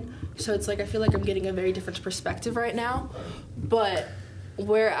women, so it's like I feel like I'm getting a very different perspective right now. But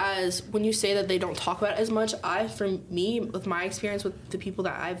whereas when you say that they don't talk about it as much, for me, with my experience with the people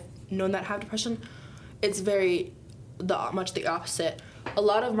that I've known that have depression, it's very much the opposite. A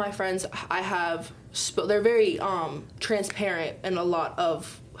lot of my friends they're very transparent in a lot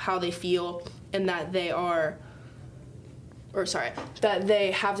of how they feel, and that they that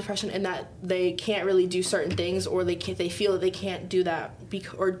they have depression and that they can't really do certain things, or they feel that they can't do that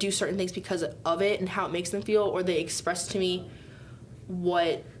or do certain things because of it and how it makes them feel, or they express to me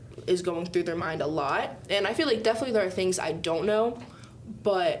what is going through their mind a lot. And I feel like definitely there are things I don't know,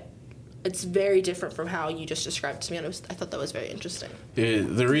 but it's very different from how you just described it to me, and I thought that was very interesting.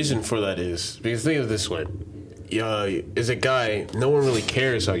 The reason for that is because think of it this way: as a guy, no one really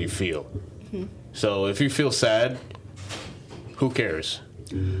cares how you feel. Mm-hmm. So if you feel sad, who cares?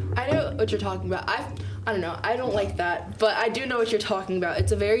 I know what you're talking about. I don't know. I don't like that, but I do know what you're talking about.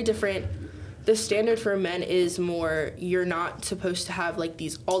 It's a very different. The standard for men is more, you're not supposed to have like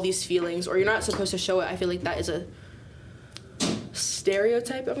all these feelings, or you're not supposed to show it. I feel like that is a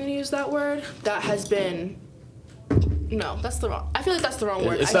stereotype. I'm gonna use that word. That has been. No, that's the wrong. I feel like that's the wrong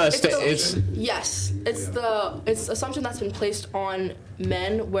word. It's Yes, it's assumption that's been placed on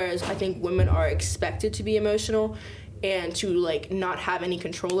men, whereas I think women are expected to be emotional and to like not have any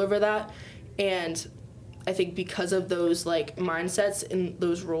control over that. And I think because of those like mindsets and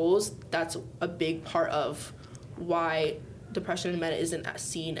those roles, that's a big part of why depression in men isn't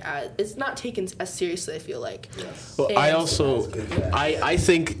seen as, it's not taken as seriously, I feel like. Well, And I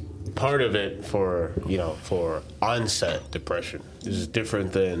think part of it for onset depression is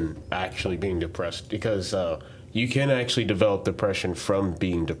different than actually being depressed, because you can actually develop depression from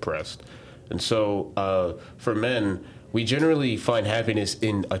being depressed. And so for men, we generally find happiness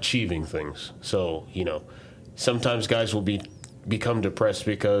in achieving things. So, sometimes guys will become depressed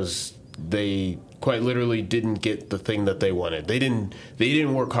because they quite literally didn't get the thing that they wanted. They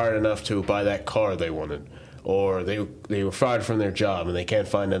didn't work hard enough to buy that car they wanted, or they were fired from their job and they can't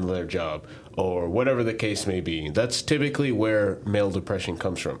find another job, or whatever the case may be. That's typically where male depression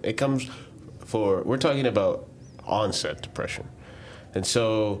comes from. We're talking about onset depression. And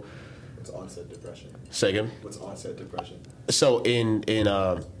so, What's onset depression? Second. What's onset depression? So in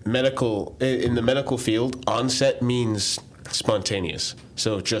the medical field, onset means spontaneous.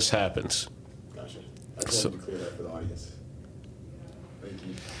 So it just happens. Gotcha. I just wanted to clear that for the audience. Thank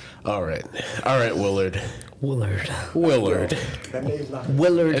you. All right, Willard. Willard. That name's not.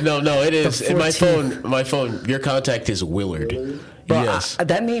 Willard. No, it is. The In my 14th. phone, your contact is Willard. Willard? Bro, Yes.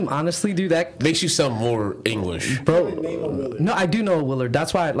 that name, honestly, dude, that Makes you sound more English. bro. Name of Willard. No, I do know Willard.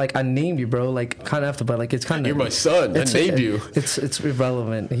 That's why, I named you, bro. Kind of after, but it's kind of. You're my son. I named you. It's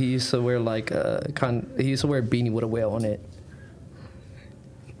irrelevant. He used to wear he used to wear a beanie with a whale on it.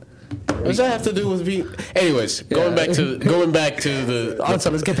 What does that have to do with me? Anyways, going back to the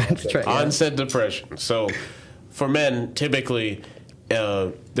Onset. Let's get back to track. onset depression. So, for men, typically,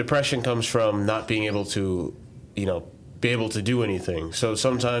 depression comes from not being able to, be able to do anything. So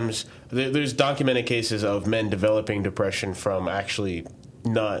sometimes there's documented cases of men developing depression from actually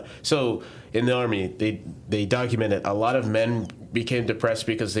not. So in the Army, they documented a lot of men became depressed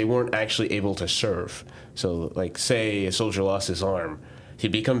because they weren't actually able to serve. So, say a soldier lost his arm.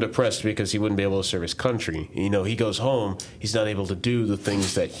 He'd become depressed because he wouldn't be able to serve his country. He goes home, he's not able to do the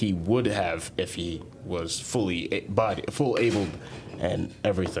things that he would have if he was full able and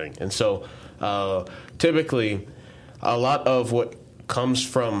everything. And so typically, a lot of what comes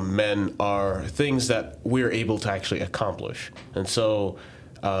from men are things that we're able to actually accomplish. And so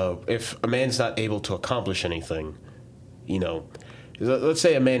if a man's not able to accomplish anything, let's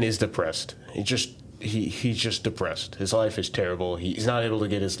say a man is depressed. He's just depressed. His life is terrible. He's not able to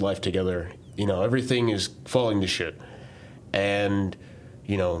get his life together. Everything is falling to shit. And,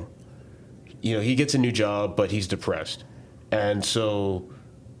 he gets a new job, but he's depressed. And so,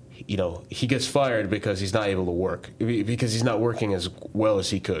 he gets fired because he's not able to work, because he's not working as well as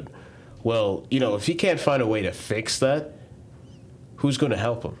he could. Well, if he can't find a way to fix that, who's going to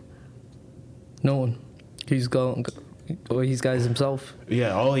help him? No one. He's got himself.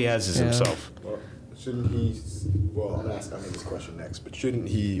 Yeah, all he has is himself. Well, shouldn't he? Well, I'm asking this question next, but shouldn't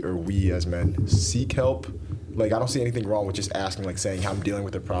he or we as men seek help? I don't see anything wrong with just asking, saying, I'm dealing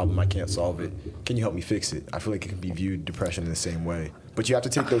with a problem, I can't solve it. Can you help me fix it? I feel like it can be viewed depression in the same way. But you have to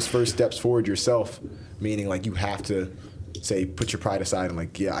take those first steps forward yourself, meaning you have to say, put your pride aside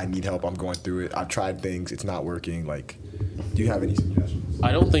and yeah, I need help, I'm going through it, I've tried things, it's not working. Do you have any suggestions?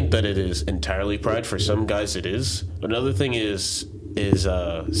 I don't think that it is entirely pride. For some guys it is. Another thing is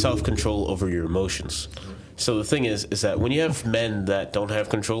self-control over your emotions. So the thing is that when you have men that don't have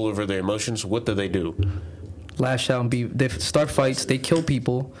control over their emotions, what do? Lash out and they start fights. They kill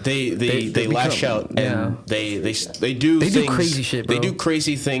people. They lash out and they do crazy shit, bro. They do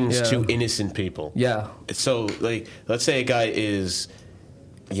crazy things to innocent people. Yeah. So let's say a guy is,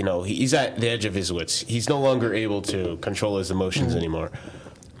 he's at the edge of his wits. He's no longer able to control his emotions anymore.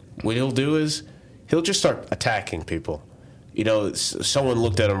 What he'll do is he'll just start attacking people. Someone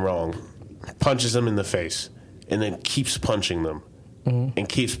looked at him wrong, punches them in the face, and then keeps punching them and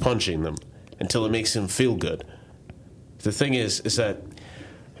keeps punching them until it makes him feel good. The thing is that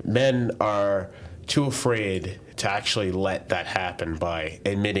men are too afraid to actually let that happen by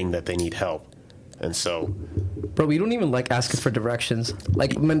admitting that they need help. And so, bro, we don't even asking for directions.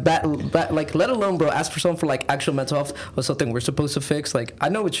 Let alone, bro, ask for something for actual mental health or something we're supposed to fix. I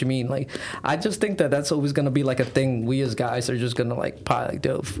know what you mean. I just think that's always gonna be a thing we as guys are just gonna pile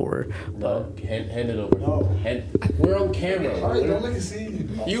dope for. No, hand it over. No, we're on camera. All right, don't make a scene.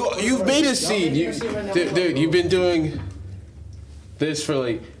 You've made a scene. Dude, you've been doing this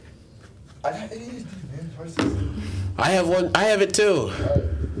for I have one. I have it too.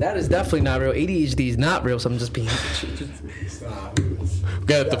 That is definitely not real. ADHD is not real, so I'm just being. Stop. We're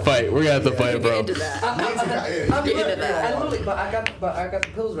gonna have to fight. We're gonna have to fight, bro. Get into that. I'm Get into that. I got the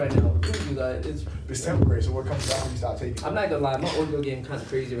pills right now. You guys, It's temporary, so what comes down when you stop taking it? I'm not gonna lie, my orgo game kind of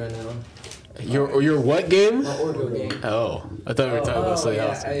crazy right now. Your what game? My orgo game. Oh, I thought we were talking about something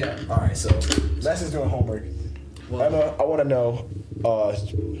else. Yeah. All right, so Les is doing homework. Emma, I want to know,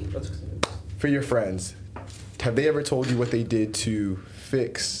 for your friends, have they ever told you what they did to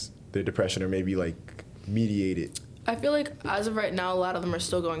fix their depression, or maybe like mediate it? I feel like as of right now, a lot of them are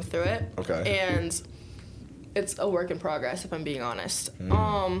still going through it. Okay. And it's a work in progress, if I'm being honest.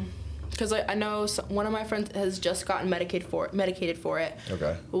 Because I know one of my friends has just gotten medicated for it.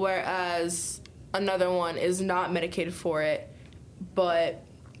 Okay. Whereas another one is not medicated for it, but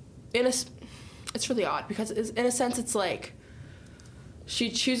it's really odd because in a sense it's like she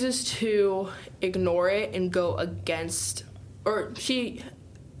chooses to ignore it and go against, or she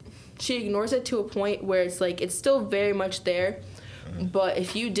ignores it to a point where it's like it's still very much there, but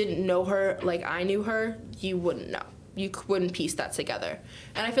if you didn't know her like I knew her, you wouldn't know. You wouldn't piece that together.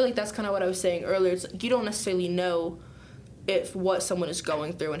 And I feel like that's kind of what I was saying earlier. It's like you don't necessarily know what someone is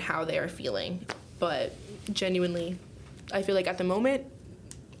going through and how they are feeling, but genuinely, I feel like at the moment,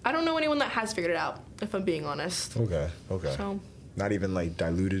 I don't know anyone that has figured it out, if I'm being honest. Okay. So, Not even like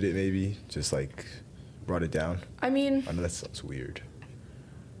diluted it, maybe, just like brought it down. I mean, I know that sounds weird.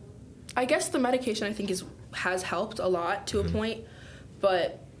 I guess the medication I think has helped a lot to a point,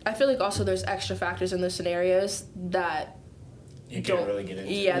 but I feel like also there's extra factors in those scenarios that You don't can't really get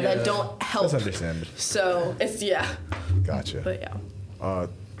into. that don't help. That's understandable. So it's Gotcha. but yeah.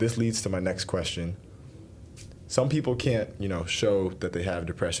 This leads to my next question. Some people can't, show that they have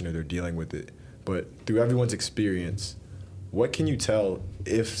depression or they're dealing with it. But through everyone's experience, what can you tell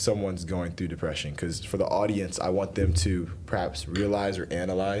if someone's going through depression? Because for the audience, I want them to perhaps realize or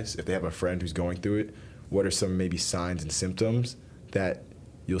analyze, if they have a friend who's going through it, what are some maybe signs and symptoms that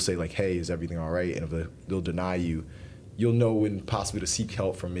you'll say like, hey, is everything all right? And if they'll deny you, you'll know when possibly to seek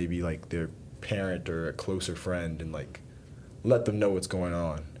help from maybe like their parent or a closer friend and like let them know what's going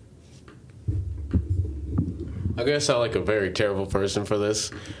on. I'm gonna sound like a very terrible person for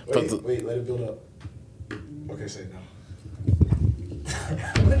this, but Wait, let it build up. Okay, say no.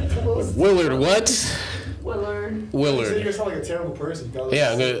 Willard, what? Willard. Willard. You sound like a terrible person.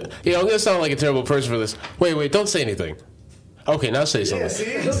 Yeah, I'm gonna sound like a terrible person for this. Wait, don't say anything. Okay, now say something.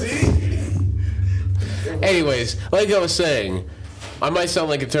 see? Anyways, like I was saying, I might sound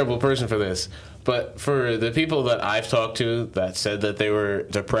like a terrible person for this, but for the people that I've talked to that said that they were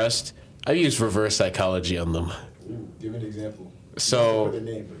depressed, I used reverse psychology on them. Give an example. So, Put the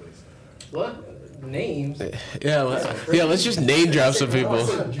name, please. What? Names? yeah, let's just name drop some people.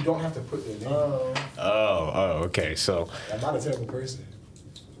 You don't have to put their name. Oh, okay. So, I'm not a terrible person.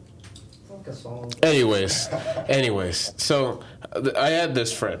 Like a song. anyways, so I had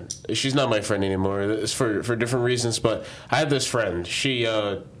this friend. She's not my friend anymore. It's for different reasons, but I had this friend. She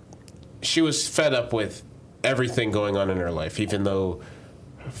was fed up with everything going on in her life, even though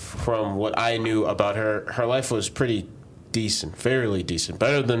from what I knew about her life was pretty decent, fairly decent,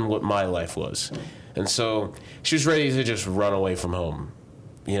 better than what my life was. And so she was ready to just run away from home,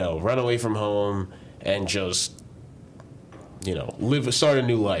 and just, start a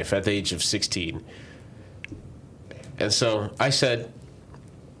new life at the age of 16. And so I said,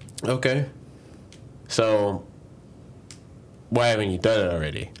 okay, so why haven't you done it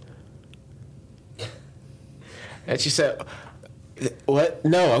already? And she said, what?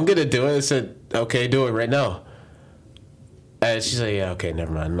 No, I'm going to do it. I said, okay, do it right now. And she's like, yeah, okay,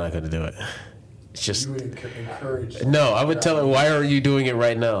 never mind. I'm not going to do it. It's just... You would encourage... No, I would tell her, why are you doing it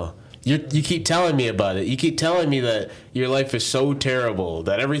right now? You keep telling me about it. You keep telling me that your life is so terrible,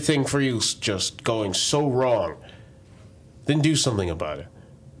 that everything for you is just going so wrong. Then do something about it.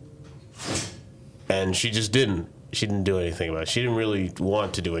 And she just didn't. She didn't do anything about it. She didn't really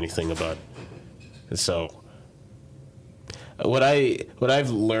want to do anything about it. And so... What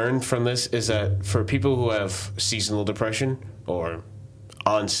I've learned from this is that for people who have seasonal depression or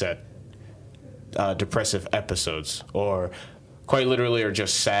onset depressive episodes, or quite literally are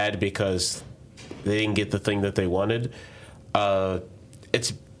just sad because they didn't get the thing that they wanted,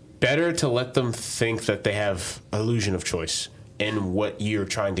 it's better to let them think that they have illusion of choice in what you're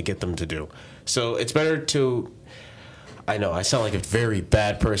trying to get them to do. So it's better to... I know, I sound like a very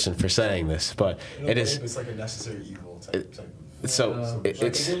bad person for saying this, but it is... It's like a necessary evil type of... So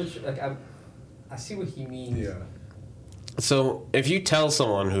it's... I see what he means. Yeah. So if you tell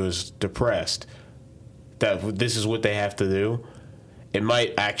someone who's depressed that this is what they have to do, it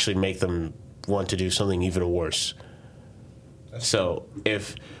might actually make them want to do something even worse. So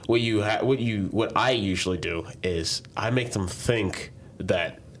if what I usually do is I make them think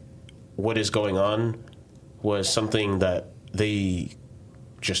that what is going on was something that they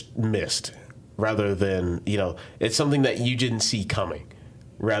just missed, rather than, it's something that you didn't see coming,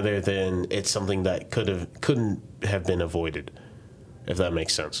 rather than it's something that couldn't have been avoided, if that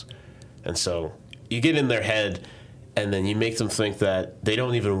makes sense. And so you get in their head, and then you make them think that they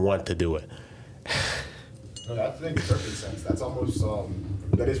don't even want to do it. No, that makes perfect sense. That's almost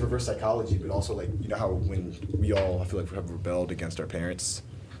that is reverse psychology, but also like you know how when we all I feel like we have rebelled against our parents,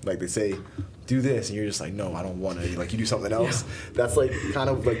 like they say, do this, and you're just like, no, I don't want to. Like you do something else. Yeah. That's like kind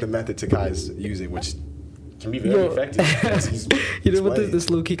of like the method Takai's using, which can be very effective. You know what this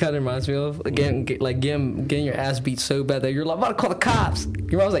low key kind of reminds me of? Again, getting your ass beat so bad that you're like, I'm about to call the cops.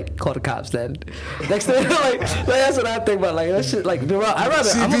 Your mom's like, call the cops then. Next thing, like that's what I think about. Like that shit. Like, bro, I'd rather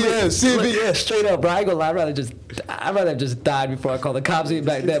CBS. Like, straight up, bro. I ain't gonna lie. I'd rather have just died before I call the cops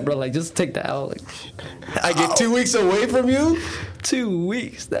back then, bro. Like, just take the L. Like, I get 2 weeks away from you. 2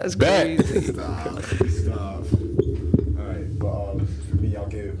 weeks. That's crazy. Stop. All right, but for me, I'll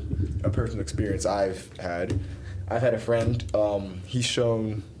give a personal experience I've had a friend, he's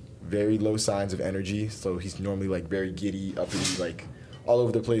shown very low signs of energy, so he's normally like very giddy, uppity, like all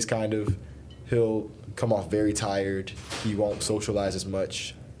over the place kind of. He'll come off very tired. He won't socialize as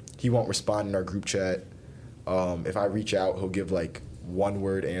much. He won't respond in our group chat. If I reach out, he'll give like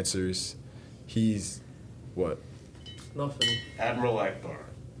one-word answers. He's what? Nothing. Admiral Akbar.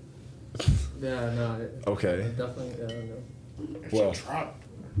 Yeah, no. Okay. Definitely, I don't know. Well,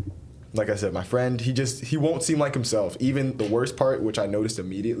 like I said, my friend, he won't seem like himself. Even the worst part, which I noticed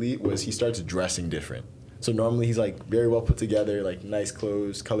immediately, was he starts dressing different. So normally he's like very well put together, like nice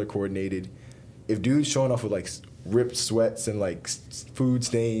clothes, color coordinated. If dude's showing off with like ripped sweats and like food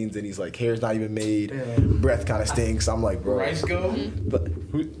stains, and he's like hair's not even made, breath kind of stinks, I'm like, bro. Rice gum? But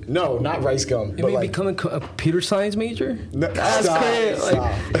no, not rice gum. You mean becoming a computer science major? No, that's crazy.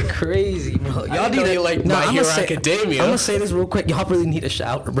 Like, crazy, bro. Y'all need to like My Hero Academia. I'm gonna say this real quick. Y'all really need a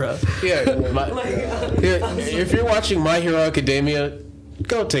shower, bro. Yeah. If you're watching My Hero Academia,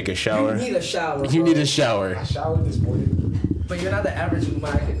 go take a shower. You need a shower. You need a shower. I showered this morning. But you're not the average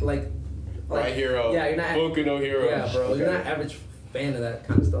My Hero. Yeah, you're not. Boku no Hero. Yeah, bro. Okay. You're not average fan of that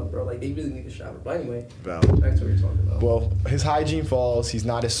kind of stuff, bro. Like they really need a shower. But anyway, Valid. back to what you're talking about. Well, his hygiene falls. He's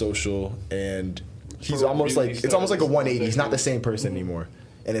not as social, and he's almost like it's almost like a 180. He's not the same person anymore,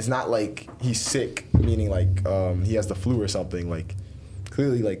 and it's not like he's sick, meaning like he has the flu or something. Like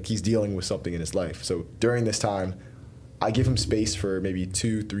clearly, like he's dealing with something in his life. So during this time, I give him space for maybe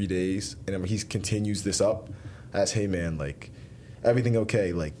 2-3 days, and he continues this up as, hey man, like everything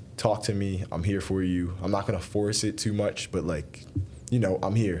okay? Like talk to me. I'm here for you. I'm not gonna force it too much, but like, you know,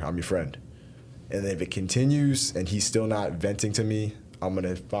 I'm here. I'm your friend. And then if it continues and he's still not venting to me, I'm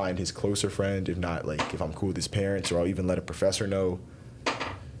gonna find his closer friend. If not, like if I'm cool with his parents, or I'll even let a professor know.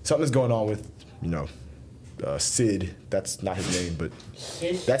 Something's going on with, you know, Sid. That's not his name, but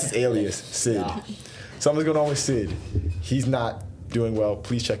that's his alias, Sid. Something's going on with Sid. He's not doing well.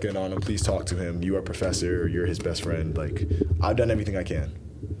 Please check in on him. Please talk to him. You are a professor, or you're his best friend. Like, I've done everything I can.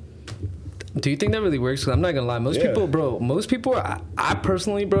 Do you think that really works? Because I'm not gonna lie, most people, I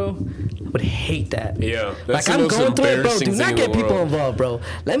personally, bro, would hate that. Yeah, like I'm going through it, bro. Do not get people involved, bro.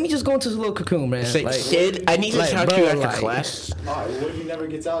 Let me just go into this little cocoon, man. Say, like, kid, I need to talk to you after class. All right, what if he never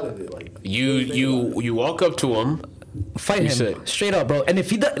gets out of it? Like you walk up to him. Fight him straight up, bro. And if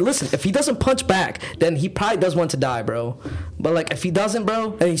he doesn't punch back, then he probably does want to die, bro. But like if he doesn't,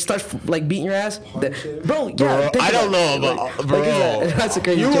 bro, and he starts like beating your ass, bro, yeah. Bro, I don't know about bro. That's a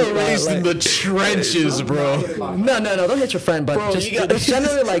crazy. You joke, were raised in the trenches, bro. No, don't hit your friend, but bro, just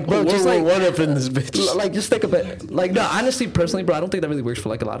generally like, bro, just like one up in this bitch. Like just think of it. Like no, honestly, personally, bro, I don't think that really works for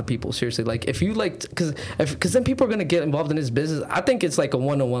like a lot of people. Seriously, like if you like, because then people are gonna get involved in this business. I think it's like a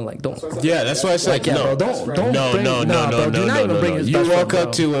 1-on-1. Like don't. Yeah, that's why I said like, yeah, no. Bro, don't bring. No. You walk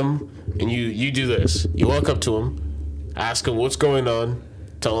up to him and you do this. You walk up to him, ask him what's going on,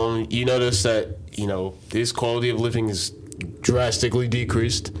 tell him you notice that, you know, his quality of living is drastically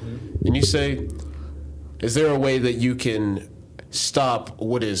decreased, and you say, is there a way that you can stop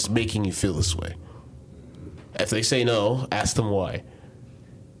what is making you feel this way? If they say no, ask them why.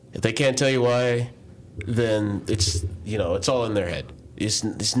 If they can't tell you why, then it's, you know, it's all in their head.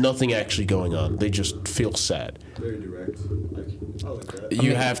 There's nothing actually going on. They just feel sad. Very direct. I like that.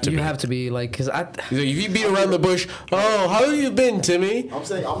 You have to be like, because if you beat around the bush, oh, how have you been, Timmy? I'm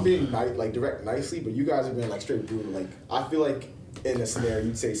saying I'm being like direct nicely, but you guys are being like straight brutal. Like I feel like in a scenario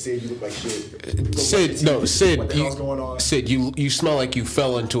you'd say, Sid, you look like shit. Sid, what the hell's going on? Sid, you smell like you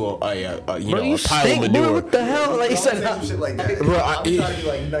fell into a pile stink, of manure. Bro, what the hell? Like, some shit like that. Bro, I'm trying to be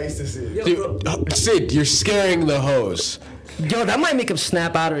like nice to Sid. Dude, Sid, you're scaring the hose. Yo, that might make him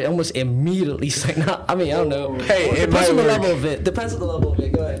snap out of it almost immediately. Like, nah, I mean, I don't know. Hey, it depends on the work. level of it. Depends on the level of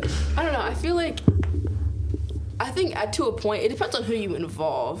it. Go ahead. I don't know. I think to a point, it depends on who you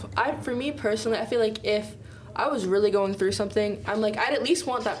involve. For me personally, I feel like if I was really going through something, I'm like, I'd at least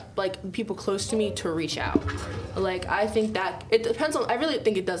want that, like, people close to me to reach out. Like, I think that it depends on, I really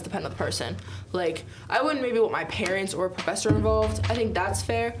think it does depend on the person. Like, I wouldn't maybe want my parents or a professor involved. I think that's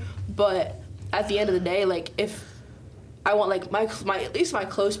fair. But at the end of the day, like, if I want, like, my at least my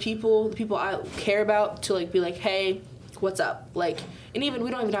close people, the people I care about, to, like, be like, hey, what's up? Like, and even,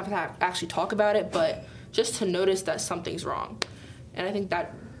 we don't even have to actually talk about it, but just to notice that something's wrong. And I think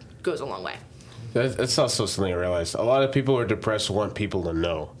that goes a long way. That's also something I realized. A lot of people who are depressed want people to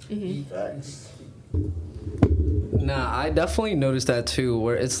know. Facts. Nah, I definitely noticed that too.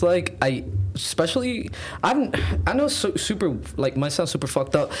 Where it's like I know super like might sound super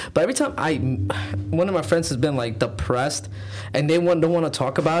fucked up, but every time one of my friends has been like depressed, and they don't want to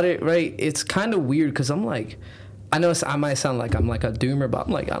talk about it, right? It's kind of weird because I'm like, I know I might sound like I'm like a doomer, but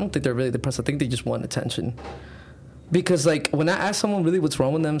I'm like, I don't think they're really depressed. I think they just want attention. Because, like, when I ask someone really what's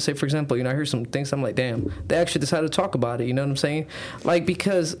wrong with them, say, for example, you know, I hear some things, I'm like, damn, they actually decided to talk about it, you know what I'm saying? Like,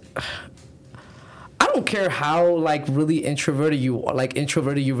 because I don't care how, like, really introverted you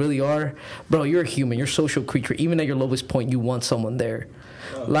really are. Bro, you're a human. You're a social creature. Even at your lowest point, you want someone there.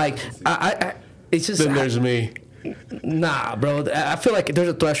 Like, it's just... Then there's me. Nah, bro. I feel like there's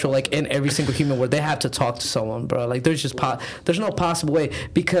a threshold, like, in every single human where they have to talk to someone, bro. Like, there's no possible way.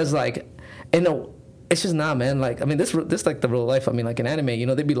 Because, like, it's just not, man. Like, I mean, this like the real life. I mean, like in anime, you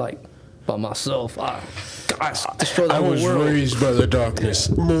know, they'd be like, by myself, gosh, destroy the whole world. I was raised by the darkness,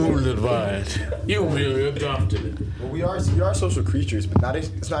 molded by it. You really adopted it. Well, we are social creatures, but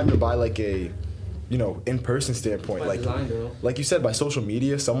it's not even by like a, you know, in-person standpoint. By design, like you said, by social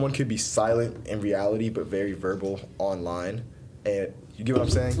media, someone could be silent in reality but very verbal online, and you get what I'm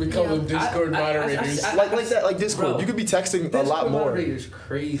saying? We call them Discord moderators. Like that, like Discord. Bro, you could be texting a lot more. Moderator's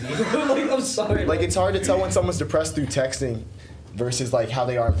crazy. Like, I'm sorry. Like, it's hard to tell when someone's depressed through texting versus like how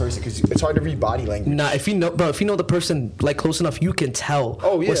they are in person, because it's hard to read body language. Nah, if you know the person like close enough, you can tell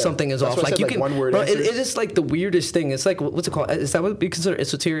when something is That's off. Like you can, one word. Bro, it is like the weirdest thing. It's like, what's it called? Is that what we consider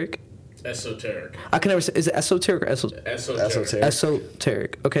esoteric? Esoteric. I can never say. Is it esoteric or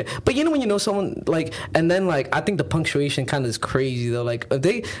esoteric? Okay, but you know when you know someone like, and then like I think the punctuation kind of is crazy though. Like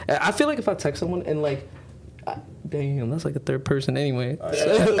I feel like if I text someone and like, damn, that's like a third person anyway.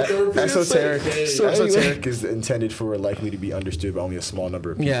 Esoteric. Esoteric is intended for likely to be understood by only a small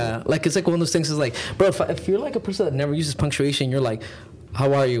number of people. Yeah, like it's like one of those things. Is like, bro, if you're like a person that never uses punctuation, you're like,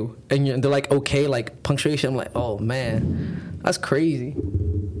 how are you? And they're like, okay, like punctuation. I'm like, oh man, that's crazy.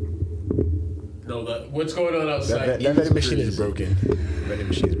 No, what's going on outside? That vending machine is broken. Vending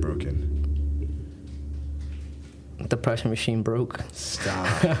machine is broken. Depression machine broke.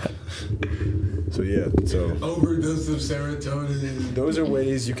 Stop. So overdose of serotonin. Those are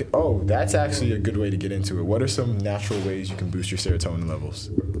ways you can. Oh, that's actually a good way to get into it. What are some natural ways you can boost your serotonin levels?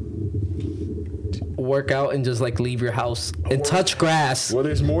 Work out and just like leave your house and touch grass. Well,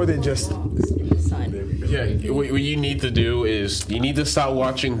 there's more than just. Yeah, what you need to do is you need to stop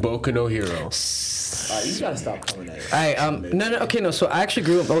watching Boku no Hero. You gotta stop coming at it. No. So I actually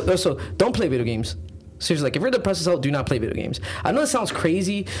grew up. So don't play video games. Seriously, like if you're depressed as hell, do not play video games. I know it sounds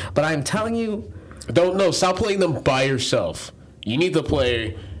crazy, but I'm telling you. Stop playing them by yourself. You need to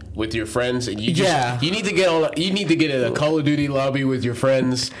play with your friends, and you need to get in a Call of Duty lobby with your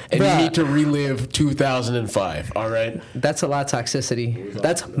friends, and you need to relive 2005. All right, that's a lot of toxicity.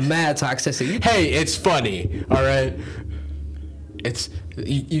 That's mad toxicity. Hey, it's funny. All right, it's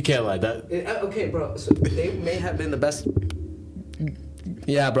you can't lie that. Okay, bro. So they may have been the best.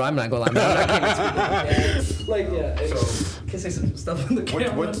 Yeah, bro, I'm not gonna lie. Can say some stuff on the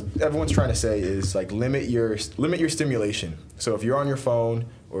camera. What everyone's trying to say is like limit your stimulation. So if you're on your phone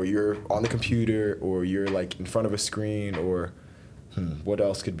or you're on the computer or you're like in front of a screen or what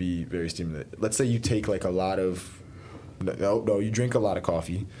else could be very stimulating? Let's say you take like a lot of you drink a lot of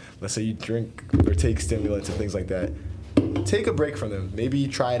coffee. Let's say you drink or take stimulants and things like that. Take a break from them. Maybe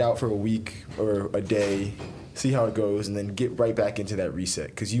try it out for a week or a day. See how it goes, and then get right back into that reset.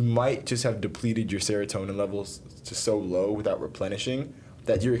 Because you might just have depleted your serotonin levels to so low without replenishing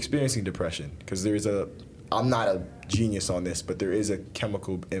that you're experiencing depression. Because I'm not a genius on this, but there is a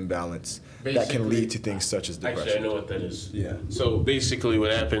chemical imbalance that can lead to things such as depression. Actually, I know what that is. Yeah. So basically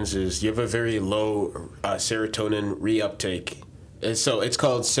what happens is you have a very low serotonin reuptake. And so it's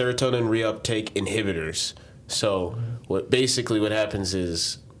called serotonin reuptake inhibitors. So what happens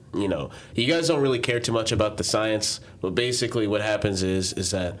is, you know, you guys don't really care too much about the science, but basically what happens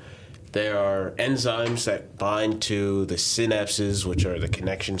is that there are enzymes that bind to the synapses, which are the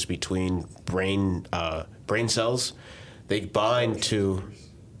connections between brain cells. They bind to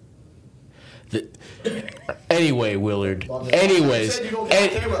Anyway, Willard. Anyways.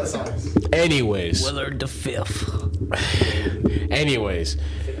 Anyways. Willard the Fifth. Anyways,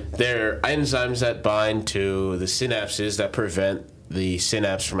 there are enzymes that bind to the synapses that prevent the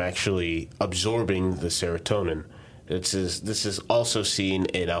synapse from actually absorbing the serotonin. This is also seen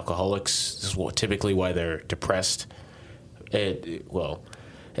in alcoholics. This is typically why they're depressed. Well,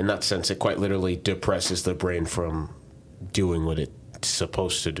 in that sense, it quite literally depresses the brain from doing what it's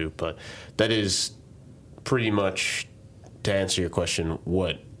supposed to do. But that is pretty much, to answer your question,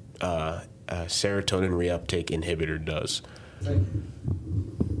 what a serotonin reuptake inhibitor does.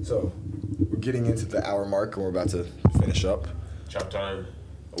 So, we're getting into the hour mark and we're about to finish up. Chop time.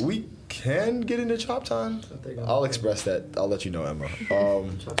 We can get into chop time. I'll express that. I'll let you know, Emma.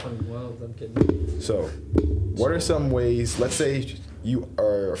 Chop time wild, I'm kidding. So, what are some ways, let's say you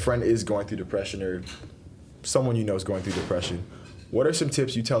or a friend is going through depression or someone you know is going through depression. What are some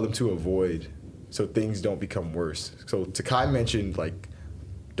tips you tell them to avoid so things don't become worse? So, Takai mentioned, like,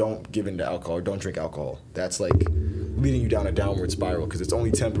 don't give in to alcohol or don't drink alcohol. That's like leading you down a downward spiral because it's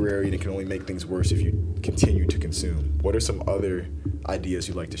only temporary and it can only make things worse if you continue to consume. What are some other ideas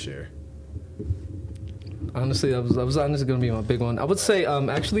you'd like to share? Honestly, that was honestly gonna be my big one. I would say,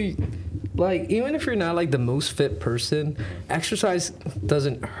 actually, like even if you're not like the most fit person, exercise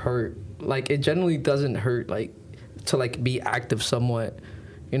doesn't hurt. Like it generally doesn't hurt. Like to like be active somewhat.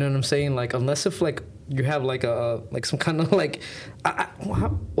 You know what I'm saying? Like unless if like you have like a like some kind of like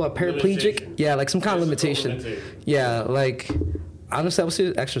what paraplegic? Limitation. Yeah, like some kind of limitation. Limitation. Yeah, like. Honestly, I would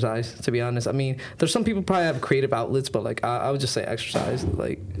say exercise, to be honest. I mean, there's some people probably have creative outlets, but, like, I would just say exercise.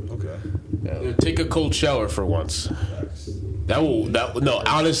 Like, Okay. Yeah. Take a cold shower for once.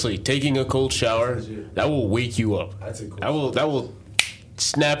 Honestly, taking a cold shower, that will wake you up. That will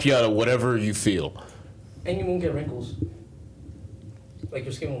snap you out of whatever you feel. and you won't get wrinkles. Like,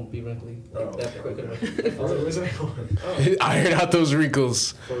 your skin won't be wrinkly. Like, that quick. Iron out those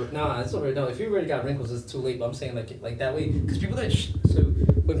wrinkles. Nah, it's already, no, if you already got wrinkles, it's too late, but I'm saying, like that way, because people that, so,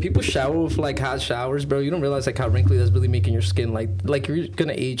 when people shower with, like, hot showers, bro, you don't realize, like, how wrinkly that's really making your skin, like you're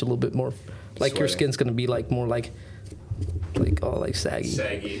gonna age a little bit more, like, your skin's gonna be, like, more, like, all, like, saggy.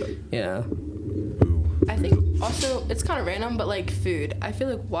 Yeah. I think also it's kind of random, but like food, I feel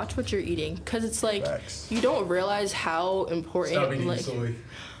like watch what you're eating because it's like you don't realize how important. Like,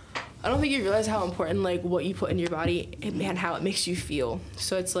 I don't think you realize how important like what you put in your body and how it makes you feel.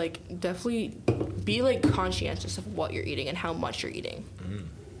 So it's like definitely be like conscientious of what you're eating and how much you're eating.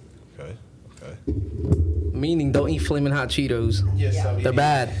 Okay. Meaning, don't eat flaming hot Cheetos. Yes, Yeah. They're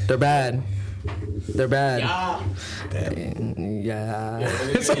bad. They're bad. They're bad. Yeah.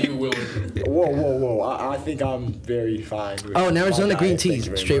 Yeah. You will. Whoa. I think I'm very fine with Oh, and Arizona my green diet. Thank teas,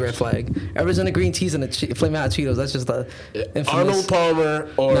 you very straight much. red flag. Arizona green teas and the flaming hot Cheetos. That's just the infamous. Arnold Palmer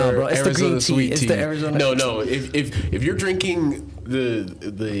or No, bro, it's the Arizona green tea. sweet It's tea. the Arizona- No. If you're drinking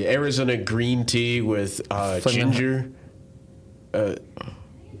the Arizona green tea with ginger,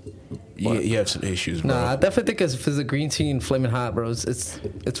 you have some issues, bro. Nah, I definitely think if it's a green tea and flaming hot, bro, it's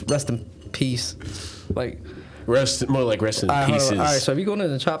rest in peace. Like, Rest in pieces. All right, so are we going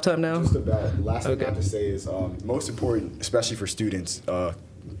into chop time now? Just about. Last thing I Okay. have to say is most important, especially for students,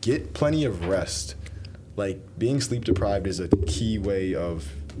 get plenty of rest. Like being sleep deprived is a key way of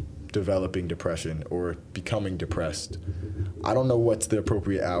developing depression or becoming depressed. I don't know what's the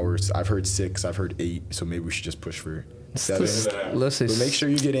appropriate hours. I've heard 6, I've heard 8, so maybe we should just push for 7. Let's But make sure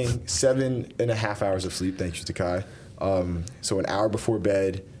you're getting 7.5 hours of sleep. Thanks, Takai. So an hour before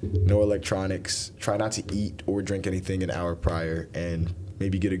bed, no electronics. Try not to eat or drink anything an hour prior, and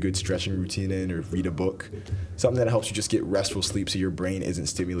maybe get a good stretching routine in or read a book. Something that helps you just get restful sleep so your brain isn't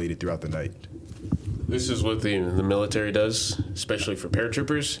stimulated throughout the night. This is what the military does, especially for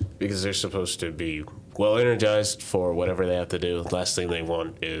paratroopers, because they're supposed to be well energized for whatever they have to do. The last thing they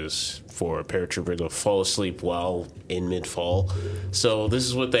want is for a paratrooper to fall asleep while in mid-fall. So this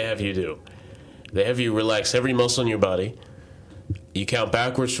is what they have you do. They have you relax every muscle in your body. You count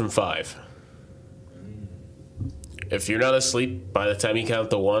backwards from 5. If you're not asleep by the time you count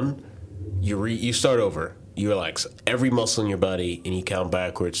to 1, you start over. You relax every muscle in your body and you count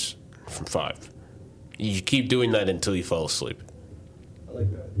backwards from 5. You keep doing that until you fall asleep. I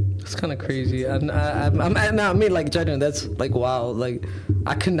like that. It's kind of crazy. I mean, like, genuine, that's, like, wow. Like,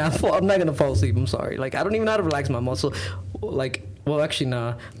 I could not fall. I'm not going to fall asleep. I'm sorry. Like, I don't even know how to relax my muscle. Like, well, actually,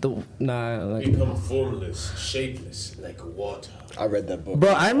 nah. Like, Become formless, shapeless, like water. I read that book. bro,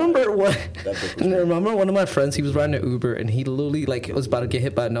 I remember what. That book was I remember one of my friends. He was riding an Uber, and he literally, like, was about to get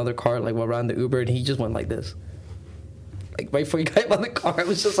hit by another car, like, while riding the Uber, and he just went like this. like right before you got hit by the car. It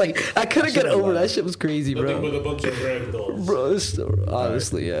was just like I couldn't get over that. Shit was crazy, Nothing but bro. a bunch of rag dolls. Bro, it's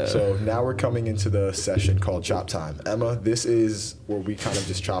honestly, yeah. So now we're coming into the session called Chop Time. Emma, this is where we kind of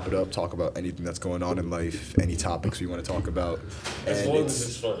just chop it up, talk about anything that's going on in life, any topics we want to talk about. As And long as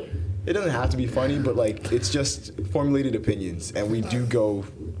it's funny. it doesn't have to be funny, but like it's just formulated opinions, and we do go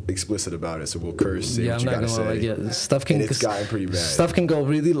explicit about it. So we'll curse, say Yeah, what I'm you not gotta gonna say. lie. Like, yeah, stuff can And it's gotten pretty bad. Stuff can go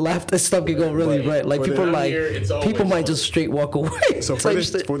really left, and stuff can go really Right. right. Like But people then like here, it's always people might fun. just straight walk away. So type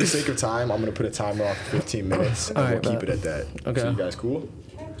shit. for the sake of time, I'm gonna put a timer off for 15 minutes, and All we'll right, keep bet. it at that. Okay. So you guys cool?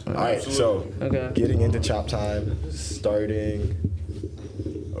 All right. So Okay. getting into Chop Time, starting.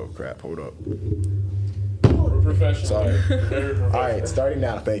 Oh crap! Hold up. We're professional. Sorry. Very professional. All right, starting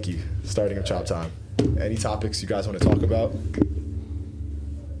now. Thank you. Starting of Chop Time. Any topics you guys want to talk about?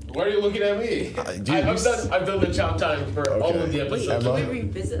 Why are you looking at me? dude, I've done the chop time for all of the Okay. episodes. Emma? Can we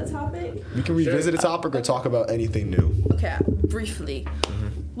revisit a topic? We can revisit a topic or talk about anything new. Okay, briefly.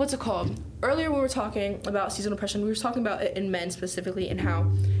 What's it called? Earlier when we were talking about seasonal depression, we were talking about it in men specifically and how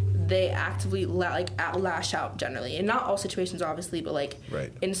they actively lash out generally. In not all situations, obviously, but like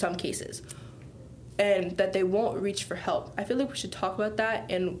Right. in some cases. And that they won't reach for help. I feel like we should talk about that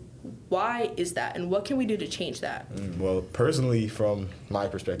and why is that and what can we do to change that? Well, personally, from my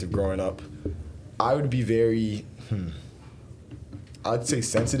perspective growing up, I would be very, I'd say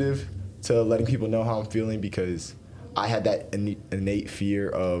sensitive to letting people know how I'm feeling because I had that innate fear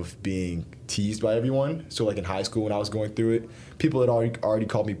of being teased by everyone. So like in high school when I was going through it, people had already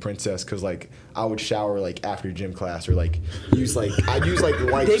called me princess because like I would shower like after gym class or like I'd use like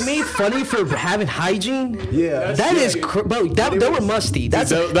wipes. They made funny for having hygiene. Yeah. That is, Yeah. bro. They were musty.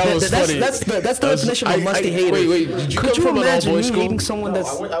 That's that was funny. That's the definition of a musty I- hater. wait, did you Could come you from an imagine all-boys you school? hating someone that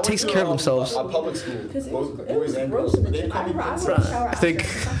I went takes to, care of themselves? A public school. Because it Both was boys and gross girls. in the They gym. call I me would princess. shower I think-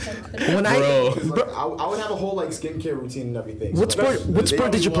 When I would have a whole like skincare routine and everything. What So, sport? What they-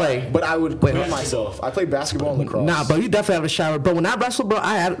 sport did you play? But I would Wait, clean myself. I played basketball and lacrosse. Nah, bro, you definitely have a shower, bro. When I wrestle, bro,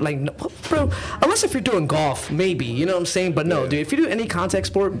 I had like, bro, unless if you're doing golf, maybe, you know what I'm saying. But no, Yeah. dude, if you do any contact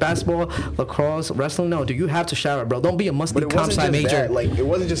sport, basketball, lacrosse, wrestling, no, dude, you have to shower, bro. Don't be a musty But it comp wasn't sci just major. that. Like it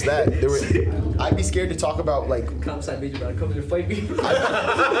wasn't just that. I'd be scared to talk about like Comp sci major, bro. Come here, fight me.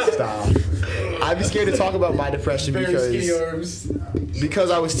 stop. I'd be scared to talk about my depression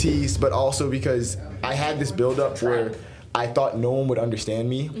because I was teased, but also because I had this buildup where I thought no one would understand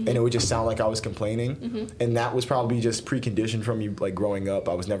me, and it would just sound like I was complaining, and that was probably just preconditioned from me like growing up.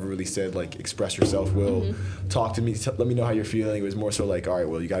 I was never really said like express yourself, Will, talk to me, let me know how you're feeling. It was more so like, all right,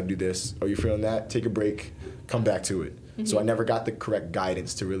 well, you got to do this. Oh, you're feeling that? Take a break, come back to it. So I never got the correct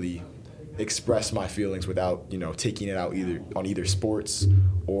guidance to really express my feelings without taking it out either sports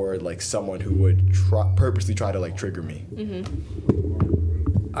or like someone who would purposely try to like trigger me.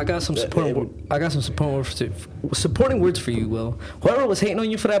 I got some supporting words for you, Will. Whoever was hating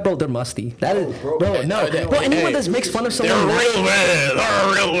on you for that, bro, they're musty. That is, bro. No, bro. Anyone that makes fun of someone, man. They're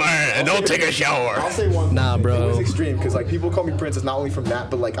a real man. Don't take a shower. I'll say one. Nah, thing. bro. It was extreme because like people call me princess not only from that,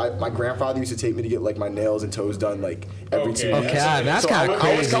 but like my grandfather used to take me to get like my nails and toes done like every 2 weeks. Okay, that's So kind of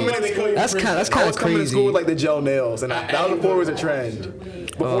I was crazy. coming to school. That's kind I of was coming to school crazy. with like the gel nails, and that was before it was a trend.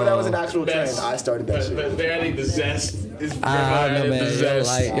 Before that was an actual trend, I started that shit. But they're adding the zest. I don't know,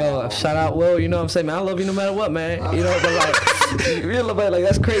 man. Yo, like, shout out, Will. You know what I'm saying, man? I love you no matter what, man. You know, but like, you know, like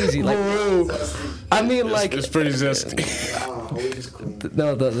that's crazy. Like, I mean, like, It's pretty zesty. Always just clean.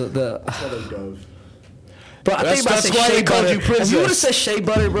 no, the. Color Dove. Bro, I think about That's saying why shea they called butter. you If you would have princess. said shea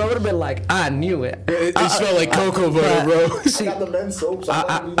butter, bro, it would have been like, I knew it. It smelled like cocoa butter, bro. See, I got the men's soaps.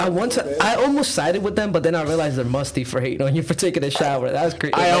 I almost sided with them, but then I realized they're musty for hating on you for taking a shower. That was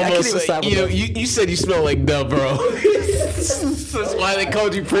crazy. I can't almost, even side with them. you said you smell like Dove, bro. That's why they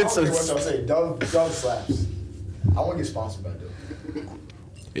called you What princess. y'all say? Dove slaps. I want to get sponsored by Dove.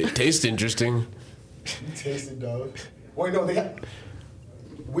 It tastes interesting. You tasted Dove? Wait, no, they got.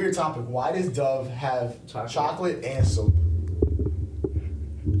 Weird topic. Why does Dove have chocolate and soap?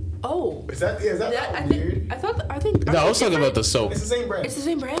 Oh. Is that I weird? think No, I was talking about the soap. It's the same brand. It's the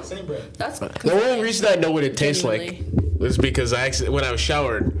same brand? Same brand. That's The only reason I know what it tastes like Genuinely. was because when I was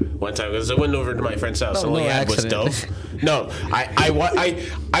showered one time, because I went over to my friend's house and all No he had was accident. Dove. No,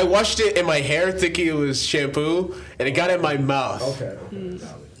 I washed it in my hair thinking it was shampoo, and it got in my mouth. Okay.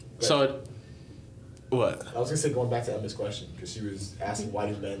 So, what? I was gonna say going back to Emma's question because she was asking why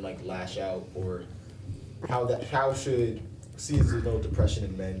do men like lash out or how should seasonal depression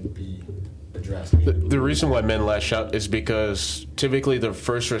in men be addressed? The reason why men lash out is because typically their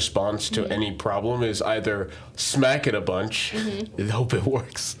first response to any problem is either smack it a bunch and hope it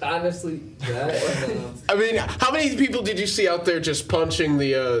works. Honestly, that I mean, how many people did you see out there just punching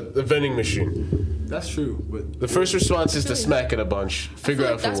the vending machine? That's true, but The first response is to smack it a bunch. Figure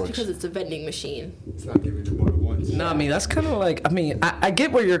out if it that's works. because it's a vending machine. it's not giving them what it wants. No, I mean that's kind of like I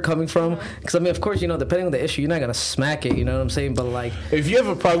get where you're coming from because I mean of course depending on the issue you're not gonna smack it, you know what I'm saying? But like If you have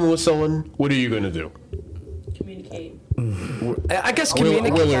a problem with someone, what are you going to do? Communicate. I guess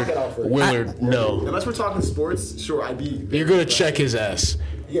Willard, no. Unless we're talking sports, sure, I'd be. You're going to check his ass.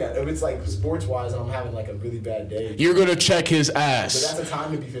 Yeah, if it's like sports wise, I'm having like a really bad day. You're going to check his But ass. that's a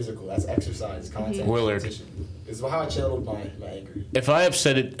time to be physical. That's exercise, content. Willard. competition. It's how I channeled my anger. If I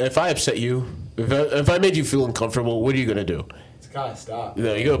upset you, if I made you feel uncomfortable, what are you going to do? It's gotta stop.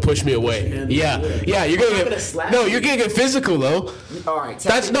 No, you're going to push me away. Yeah, you're going not to gonna slap No, you. you're going to get physical though. All right.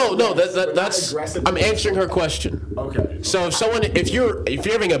 That's no, but not that's aggressive. I'm answering her question. Okay. So if you're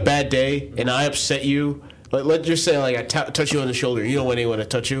having a bad day and I upset you, let's just say like I touch you on the shoulder, you don't want anyone to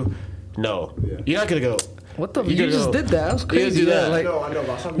touch you. No, Yeah. you're not gonna go. what the You you gotta just go. did that? That was You gotta crazy. do that. Like, No, I know. But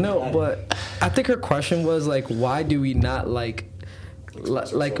I'm trying to be no, dramatic. but I think her question was like, why do we not like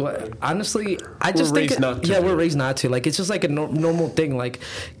what? Honestly, I just think raised not to. yeah, we're raised not to. Like it's just like a normal thing. Like,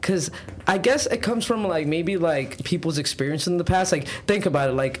 cause I guess it comes from like maybe like people's experience in the past. Like think about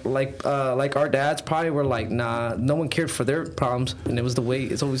it. Like our dads probably were like, nah, no one cared for their problems, and it was the way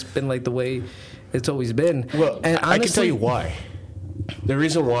it's always been like the way it's always been. Well, and I can tell honestly- you why. The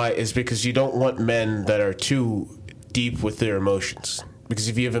reason why is because you don't want men that are too deep with their emotions. Because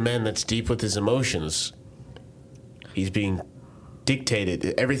if you have a man that's deep with his emotions, he's being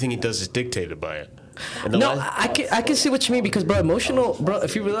dictated. Everything he does is dictated by it. And the No, last- I can see what you mean because bro,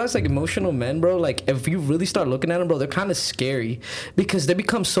 if you realize like emotional men, bro, like if you really start looking at them, bro, they're kind of scary because they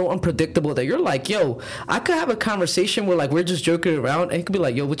become so unpredictable that you're like, yo, I could have a conversation where like we're just joking around and it could be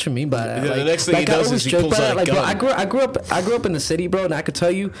like, yo, what you mean by that? Yeah, like, the next thing he I does always is he joke pulls by out that. a Like, bro, gun. I grew up in the city, bro, and I could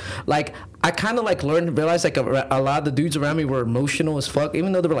tell you, like, I kind of like realized like a lot of the dudes around me were emotional as fuck,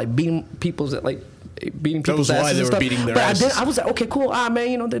 even though they were like beating people's was why asses they and were stuff. beating their but asses. I was like, okay, cool,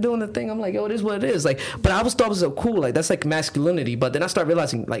 man, they're doing the thing. I'm like, yo, it is what it is. Like, but I was thought it was so cool, like that's like masculinity. But then I started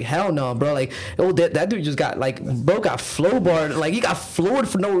realizing, like, hell no, bro, like, oh, that dude just got like, bro, got flow barred, like he got floored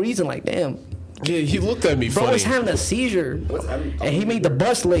for no reason, like, damn, yeah, he looked at me bro funny. was having a seizure, and he made the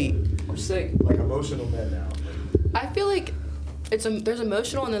bus late. I'm sick. like emotional men now. I feel like there's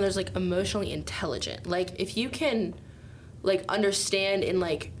emotional and then there's like emotionally intelligent. Like if you can like understand and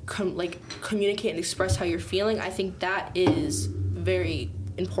like communicate and express how you're feeling, I think that is very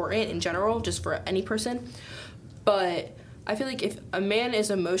important in general, just for any person. But I feel like if a man is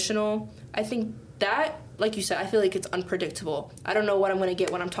emotional, I think that, like you said, I feel like it's unpredictable. I don't know what I'm gonna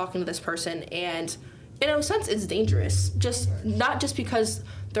get when I'm talking to this person, and in a sense, it's dangerous. Just not just because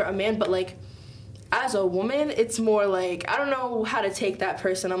they're a man, but like as a woman, it's more like, I don't know how to take that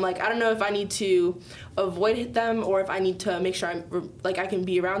person. I'm like, I don't know if I need to avoid them or if I need to make sure I can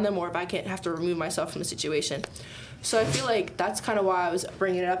be around them or if I can't have to remove myself from the situation. So I feel like that's kind of why I was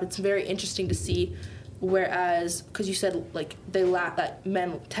bringing it up. It's very interesting to see, whereas, because you said like that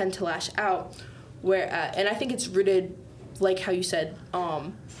men tend to lash out, and I think it's rooted, like how you said,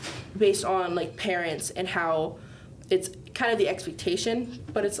 based on like parents and how it's kind of the expectation,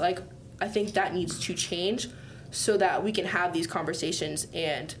 but it's like, I think that needs to change so that we can have these conversations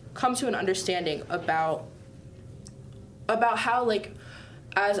and come to an understanding about how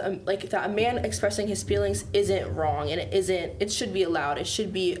that a man expressing his feelings isn't wrong, and it should be allowed. It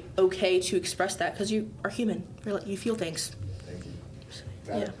should be okay to express that because you are human. You feel things. Thank you.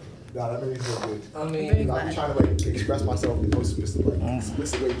 Yeah. No, that made me feel good. I Very mean, glad. I'm trying to like express myself in the most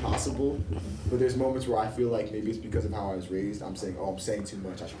explicit way possible, but there's moments where I feel like maybe it's because of how I was raised. I'm saying, I'm saying too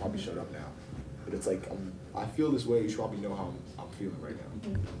much. I should probably shut up now. But it's like I feel this way. You should probably know how I'm feeling right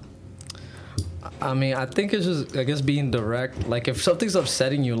now. I mean, I think it's just, I guess, being direct. Like, if something's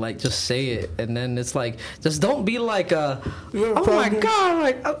upsetting you, like, just say it. And then it's like, just don't be like, oh my God,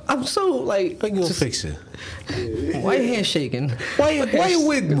 like, I'm so, like, I can go just- fix it. why your hand shaking? Why your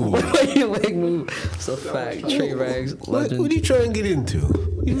wig move? Why your wig move? It's a fact. Trey Rags, What legend. are you trying to get into?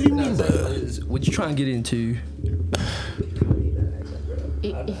 What do you mean by that? What you trying to get into?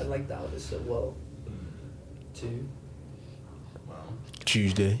 I like that one so well. Too. Wow.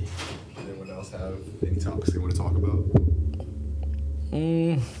 Tuesday. Does anyone else have any topics they want to talk about?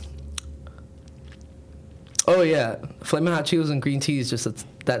 Oh yeah, Flamin' Hot Cheetos and green tea is just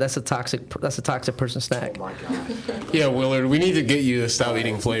that's a toxic person snack. Oh my God. Yeah, Willard, we need to get you to stop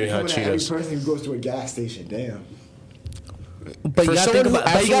eating flaming hot Coming at every Cheetos. person who goes to a gas station, damn. But For you gotta someone think who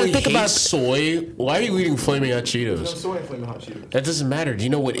about. But you gotta absolutely think about. hates soy, why are you eating flaming hot No Cheetos? soy and flaming hot Cheetos. That doesn't matter. Do you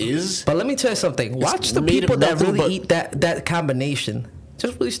know what is? But let me tell you something. Watch the made of people that nothing really but- eat that combination.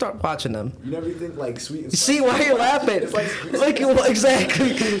 just really start watching them. You never think like sweet and See spicy? why you're laughing? It's like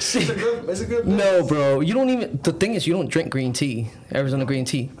exactly. See, it's a good no, bro. You don't even. The thing is, you don't drink green tea, Arizona green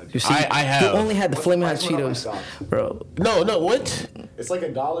tea. You see, I have. You only had the Flamin' Hot What's going on with Cheetos, my socks? bro. No, what? It's like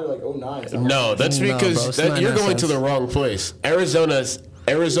 $1, like 09. It's not No, that's No, bro, because it's not you're in that going to the sense. wrong place. Arizona's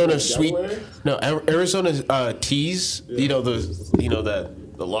sweet. Delaware? No, Arizona's teas. You know the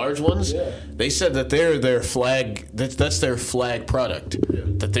large ones. Yeah. They said that they're their flag. That's their flag product.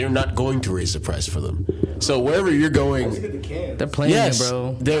 That they're not going to raise the price for them. So wherever you're Let's going, get the cans. They're playing yes, you,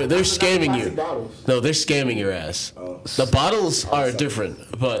 bro. they're scamming Plastic you. bottles. No, they're scamming your ass. Oh. The bottles are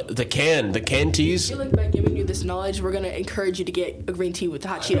different, but the can I teas. feel like by giving you this knowledge, we're gonna encourage you to get a green tea with the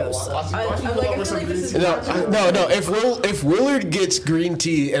hot Cheetos. Watch I feel like this is No. If Willard gets green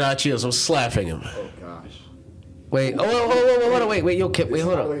tea and hot Cheetos, I'm slapping him. Oh gosh. Wait. Oh, wait. Yo, Kip. Wait, It's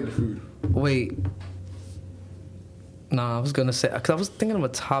hold not up. related to food. Wait. Nah, I was gonna say because I was thinking of a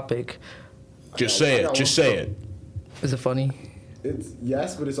topic. Just say it. Just say it. Is it funny? It's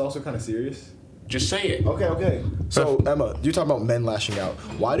yes, but it's also kind of serious. Just say it. Okay. So Emma, you're talking about men lashing out.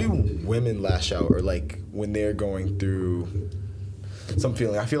 Why do women lash out, or like when they're going through some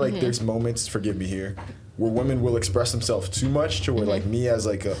feeling? I feel like there's moments, forgive me here, where women will express themselves too much to where like me as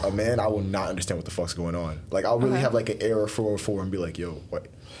like a man, I will not understand what the fuck's going on. Like I'll really have like an error 404 and be like, yo, what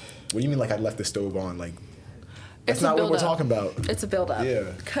do you mean like I left the stove on? Like that's It's a not what we're build-up. talking about. It's a build up. Yeah.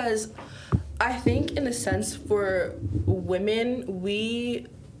 Because I think in a sense for women, we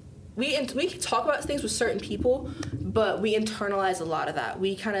can talk about things with certain people, but we internalize a lot of that.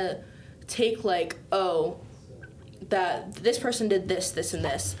 We kind of take like, oh, that this person did this, and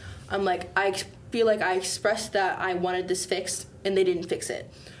this. I'm like, I feel like I expressed that I wanted this fixed and they didn't fix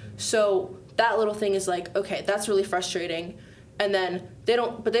it. So that little thing is like, okay, that's really frustrating. And then they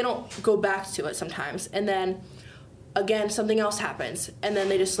don't go back to it sometimes. And then again, something else happens. And then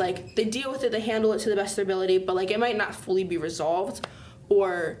they just like, they deal with it, they handle it to the best of their ability, but like it might not fully be resolved,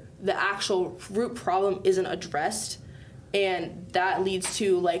 or the actual root problem isn't addressed. And that leads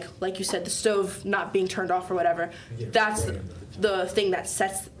to like you said, the stove not being turned off or whatever. That's the thing that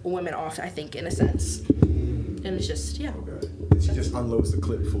sets women off, I think, in a sense. And it's just, yeah. Okay. She just unloads the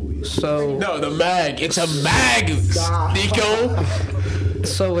clip fully. So No, the mag. It's a mag, Nico.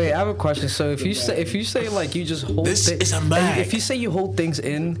 So wait, I have a question. So if you say like you just hold This is a mag. if you say you hold things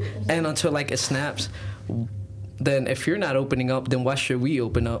in and until like it snaps, then if you're not opening up, then why should we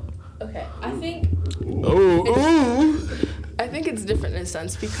open up? Okay, I think it's different in a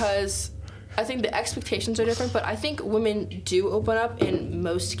sense because I think the expectations are different, but I think women do open up in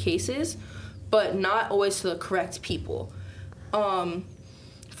most cases, but not always to the correct people.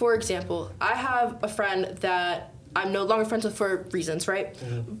 For example, I have a friend that I'm no longer friends with for reasons, right?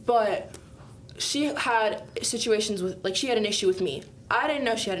 But she had situations with, like, she had an issue with me. I didn't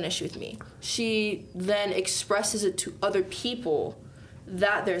know she had an issue with me. She then expresses it to other people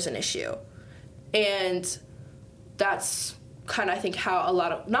that there's an issue. And that's kind of, I think, how a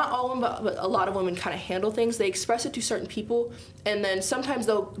lot of, not all of them, but a lot of women kind of handle things. They express it to certain people, and then sometimes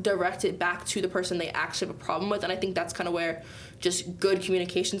they'll direct it back to the person they actually have a problem with. And I think that's kind of where just good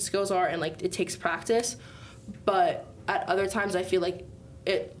communication skills are, and like it takes practice. But at other times, I feel like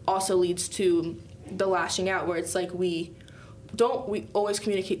it also leads to the lashing out, where it's like we always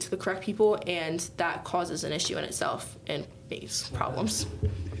communicate to the correct people, and that causes an issue in itself and makes problems.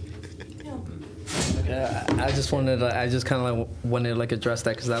 Yeah, I just wanted to, I just kind of like wanted to like address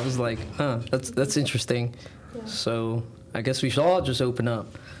that because I was like, that's interesting. Yeah. So I guess we should all just open up.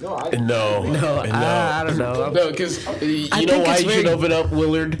 No, I No. I don't know. No, because you I know think why it's you should very- open up,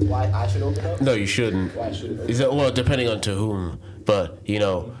 Willard? Why I should open up? No, you shouldn't. Why should I open Is that, well, depending on to whom, but you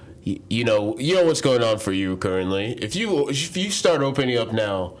know what's going on for you currently. If you start opening up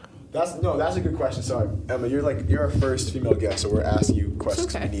now, That's a good question. Sorry, Emma, you're our first female guest, so we're asking you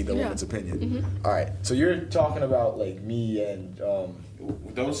questions. okay. We need the Yeah. woman's opinion. All right, so you're talking about like me and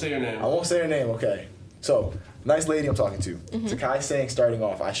don't say your I name. won't say her name. Okay, so nice lady I'm talking to. Takai saying starting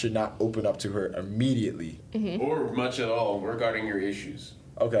off, I should not open up to her immediately. Or much at all regarding your issues.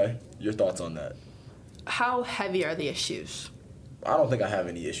 Okay, your thoughts on that? How heavy are the issues? I don't think I have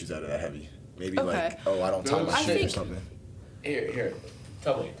any issues that are that heavy. Maybe Okay. like, I don't tie my I shit or think- something. Here.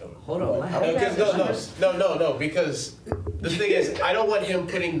 Tell me. Hold on. No, because the thing is, I don't want him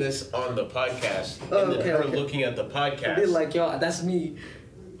putting this on the podcast and then her looking at the podcast like, yo, that's me.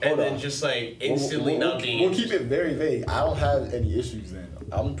 and Hold then on. just like instantly not being. We'll keep it very vague. I don't have any issues then.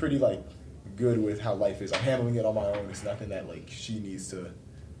 I'm pretty like good with how life is. I'm handling it on my own. It's nothing that like she needs to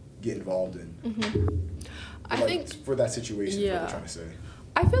get involved in. I Like, think for that situation is what Yeah. I'm trying to say.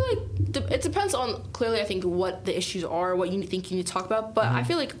 I feel like it depends on, clearly, I think, what the issues are, what you think you need to talk about. But I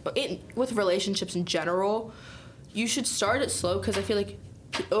feel like with relationships in general, you should start it slow, because I feel like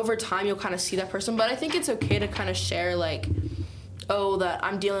over time you'll kind of see that person. But I think it's okay to kind of share, like, oh, that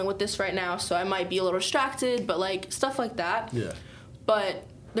I'm dealing with this right now, so I might be a little distracted, but, like, stuff like that. Yeah. But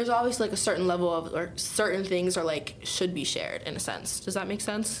there's always, like, a certain level of, or certain things are, like, should be shared, in a sense. Does that make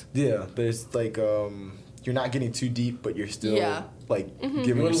sense? Yeah, there's like you're not getting too deep, but you're still like giving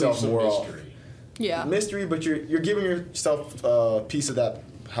You wanna yourself leave some more mystery. Yeah. mystery, but you're giving yourself a piece of that.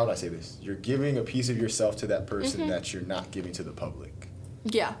 How would I say this? You're giving a piece of yourself to that person that you're not giving to the public.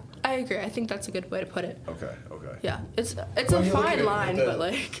 Yeah, I agree. I think that's a good way to put it. Okay. Yeah, it's a fine line, but,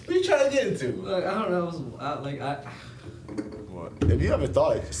 like... What are you trying to get into? Like, I don't know. What? If you have a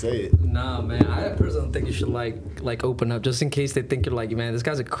thought, say it. Nah, man. I personally think you should like open up, just in case they think you're like, man, this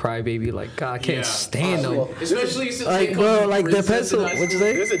guy's a crybaby. Like, God, I can't Yeah. stand him. Especially since Like, they bro, come like from the princess pencil. in high What'd you school.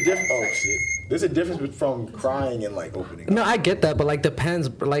 say? There's a difference. Oh shit. There's a difference from crying and like opening. No, I get that, but like depends.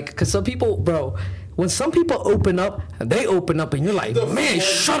 Like, cause some people, bro, when some people open up, they open up, and you're like, man,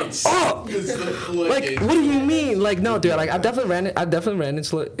 shut up. Like, what do you mean? Like, no, dude. Like, I've definitely ran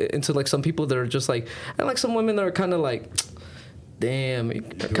into like some people that are just like, and like some women that are kind of like, damn, you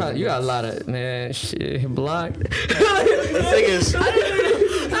got a lot of man shit blocked. The thing is,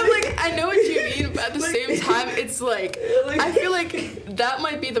 I'm like, I know what you mean, but at the same time, it's like, I feel like that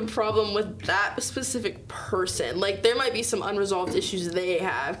might be the problem with that specific person. Like, there might be some unresolved issues they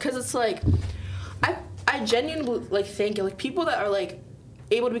have, because it's like, I genuinely, like, think, like, people that are, like,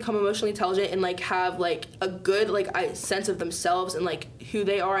 able to become emotionally intelligent and, like, have, like, a good, like, sense of themselves and, like, who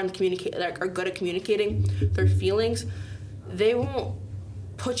they are and like, are good at communicating their feelings, they won't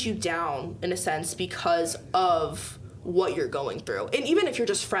put you down, in a sense, because of what you're going through. And even if you're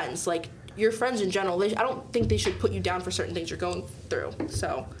just friends, like, your friends in general, I don't think they should put you down for certain things you're going through.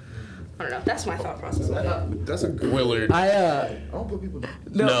 So, I don't know. That's my thought process. That's a good. Willard. I don't put people down.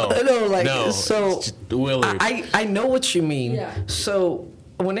 No, like, so Willard. I know what you mean. Yeah. So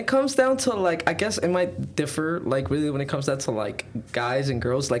when it comes down to, like, I guess it might differ, like, really when it comes down to, like, guys and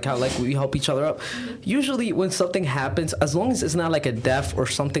girls, like, how, like, we help each other up. Usually when something happens, as long as it's not, like, a death or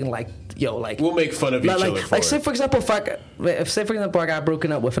something, like, yo, like... We'll make fun of each like, other for like, it. say, for example, if I got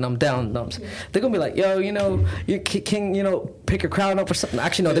broken up with and I'm down in dumps, they're gonna be like, yo, you know, you can, you know, pick your crown up or something.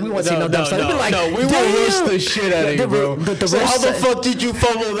 Actually, no, then we won't say no dumb stuff. They'll be like, we will damn. roast the shit out of you, bro. So how the fuck did you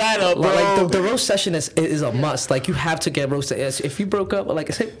fumble that up, bro? Like, the roast session is a must. Like, you have to get roasted. If you broke up,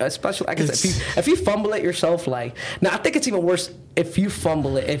 like, especially, like I said, if you fumble it yourself, like, now I think it's even worse if you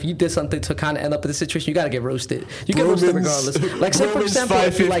fumble it. If you did something to kind of end up in this situation, you gotta get roasted. You get roasted regardless. Like, say for example,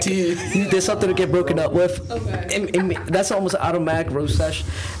 if you, like, you did something to get broken up with, that's almost an automatic roast sesh.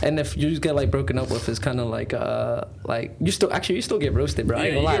 And if you just get, like, broken up with, it's kind of like you still get roasted, bro. I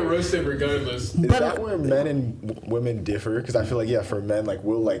ain't Yeah, gonna you lie. get roasted regardless. Is that where men and women differ? Because I feel like, yeah, for men, like,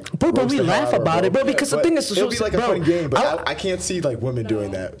 we'll, like... Bro, but roast we the hell laugh out of about them. it, bro, because the But thing is... it'll be like a fun game, but I- I can't see, like, women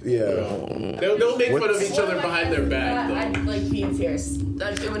doing that. Yeah. They'll make fun of each other behind their back, though. I'd, like, be in tears. It would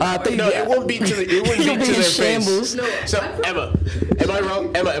I not think- work. No, it won't be to the, it wouldn't You'll be be to in their shambles. face. No, So I'm- Emma, am I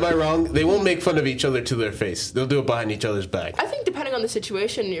wrong? Am I wrong? They won't make fun of each other to their face. They'll do it behind each other's back. I think depending on the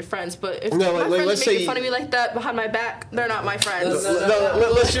situation and your friends, but if No, my like, friends let's are making say- fun of me like that behind my back, they're not my friends.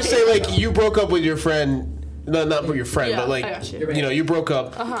 Let's just say like you broke up with your friend. No, not with your friend, Yeah, but like I got you. you know, you broke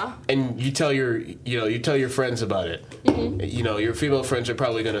up, and you tell your friends about it. Mm-hmm. You know, your female friends are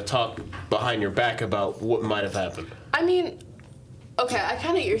probably gonna talk behind your back about what might have happened. I mean, okay, I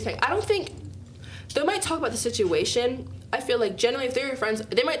kind of get your thing. I don't think they might talk about the situation. I feel like generally, if they're your friends,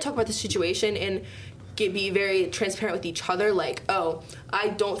 they might talk about the situation and be very transparent with each other. Like, oh, I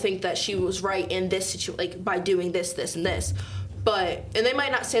don't think that she was right in this situation, like by doing this, this, and this. And they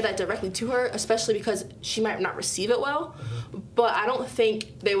might not say that directly to her, especially because she might not receive it well. But I don't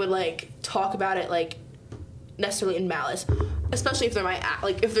think they would like talk about it like necessarily in malice, especially if they're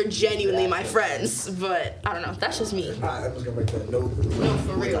if they're genuinely my friends. But I don't know. That's just me. I was gonna make that note. No,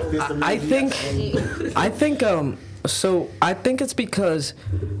 for real. I think so I think it's because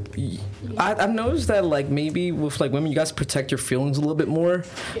I've noticed that like maybe with like women you guys protect your feelings a little bit more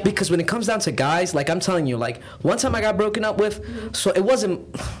because when it comes down to guys, like I'm telling you, like one time I got broken up with, so it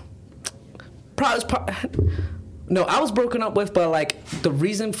wasn't no, I was broken up with, but like the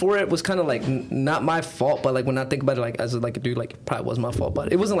reason for it was kind of like not my fault. But like when I think about it, like as like a dude, like it probably was my fault.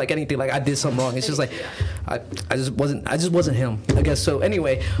 But it wasn't like anything like I did something wrong. It's just like I just wasn't him, I guess. So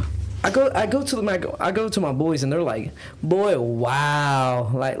anyway, I go to my boys and they're like, boy,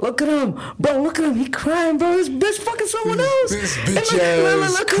 wow, like look at him, bro, look at him, he crying, bro. This fucking someone else. This And bitch look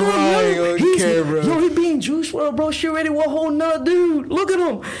ass at him, crying yo. on He's, camera. Yo, he being Juice WRLD, bro. She ready with a whole nother dude. Look at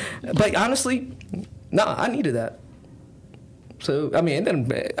him. But honestly, nah, I needed that. So I mean, and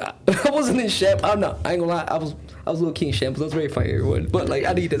then I wasn't in shambles. I'm not. I ain't gonna lie. I was a little key in shambles. I was ready to fight everyone, but like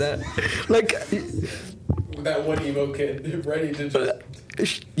I needed that. Like That one emo kid ready to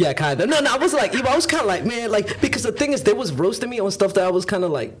just. yeah, kind of. No, I was like, I was kind of like, man, like because the thing is, they was roasting me on stuff that I was kind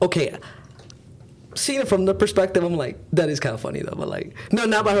of like, okay. Seeing it from the perspective, I'm like, that is kind of funny though. But like, no,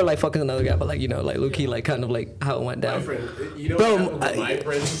 not about her like fucking another guy, but like, you know, like low key, like kind of like how it went down. My friend, you know Bro, what happened when my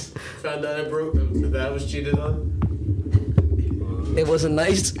friends found out I broke that I was cheated on? It wasn't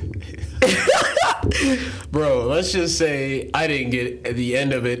nice. Bro, let's just say I didn't get the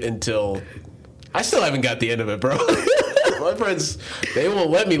end of it until I still haven't got the end of it, bro. My friends, they won't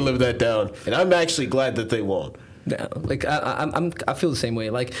let me live that down, and I'm actually glad that they won't. No, like I feel the same way.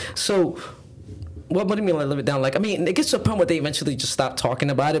 Like so. What do you mean, like, live it down? Like, I mean, it gets to a point where they eventually just stop talking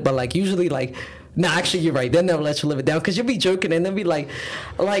about it. But, like, usually, like, nah, actually, you're right. They'll never let you live it down. Because you'll be joking and they'll be like,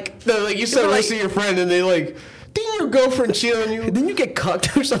 No, like you said, like, to your friend, and they like, didn't your girlfriend cheat on you? then you get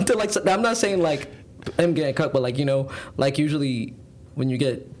cucked or something. Like, so, I'm not saying, like, I'm getting cucked, but, like, you know, like, usually when you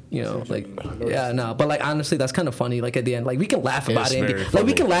get, you know, like, yeah, no. But, like, honestly, that's kind of funny. Like, at the end, like, we can laugh about It's it. very Like, funny.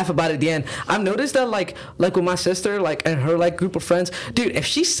 we can laugh about it at the end. I've noticed that, like with my sister, like, and her, like, group of friends, dude, if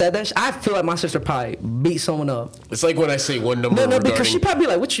she said that, I feel like my sister probably beat someone up. It's like when I say one number. No, because regarding- she probably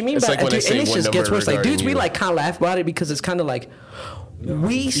like, what you mean It's by like when I dude, say and it one just gets number worse. Like dudes, regarding we you. like kind of laugh about it because it's kind of like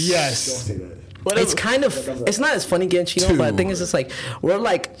Yes. Don't say that. But it's kind of it's not as funny getting cheated on, but the thing is, Two. it's like we're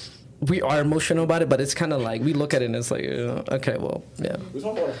like we are emotional about it, but it's kind of like we look at it and it's like okay, well, yeah.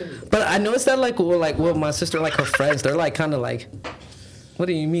 But I noticed that like with my sister, like her friends, they're like kind of like, what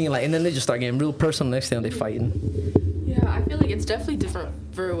do you mean? Like, and then they just start getting real personal. Next thing they fighting. Yeah, I feel like it's definitely different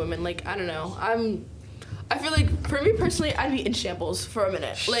for women. Like, I don't know. I feel like, for me personally, I'd be in shambles for a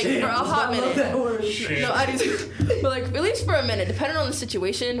minute. Like, for a hot minute. No, I do too. But, like, at least for a minute, depending on the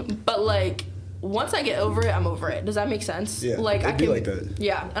situation. But, like, once I get over it, I'm over it. Does that make sense? Yeah, Like, it'd I be can. like that.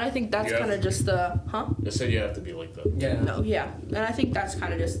 Yeah, and I think that's Yeah. kind of just the. Huh? I said you have to be like that. Yeah. No, yeah. And I think that's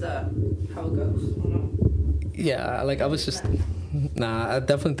kind of just the. How it goes. I don't know. Yeah, like I was just, nah. I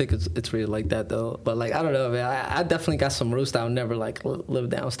definitely think it's really like that though. But like I don't know, man. I definitely got some roast I'll never like live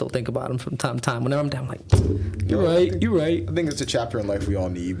down. Still think about them from time to time. Whenever I'm down, I'm like, you're right, you're right. I think it's a chapter in life we all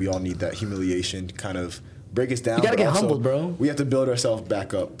need. We all need that humiliation to kind of break us down. You gotta but get also humbled, bro. We have to build ourselves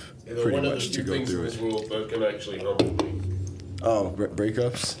back up pretty One of the much to few go things in through this it. world that can actually humble me. Oh,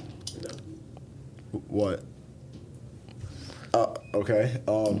 breakups? What? Okay.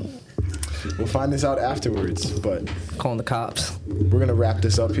 We'll find this out afterwards, but Calling the cops. we're gonna wrap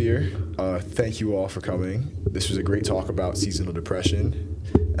this up here. Thank you all for coming. This was a great talk about seasonal depression.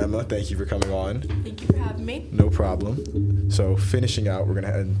 Emma, thank you for coming on. Thank you for having me. No problem. So finishing out, we're gonna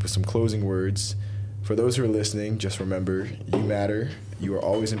end with some closing words. For those who are listening, just remember, you matter. You are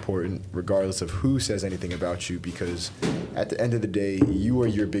always important, regardless of who says anything about you, because at the end of the day, you are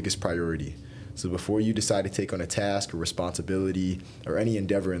your biggest priority. So before you decide to take on a task or responsibility or any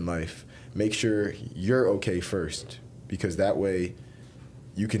endeavor in life, make sure you're okay first, because that way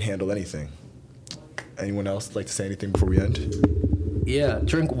you can handle anything. Anyone else like to say anything before we end? Yeah,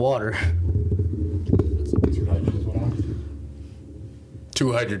 drink water. 2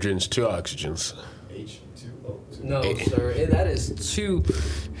 hydrogens, 2 oxygens. No, sir. That is 2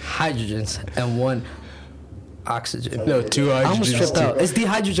 hydrogens and 1 oxygen. No, 2 hydrogens. I almost tripped out. It's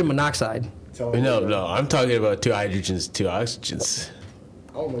dihydrogen monoxide. No, I'm talking about 2 hydrogens, 2 oxygens.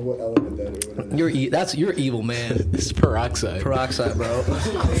 I don't know what element that is. That's you're evil, man. It's peroxide. Peroxide, bro.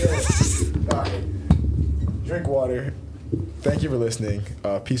 Drink water. Thank you for listening.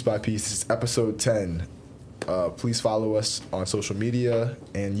 Piece by Piece. This is episode 10. Please follow us on social media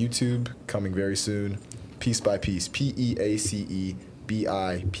and YouTube, coming very soon. Piece by Piece. PeaceBipiece.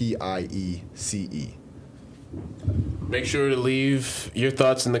 Make sure to leave your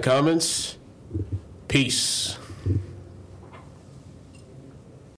thoughts in the comments. Peace.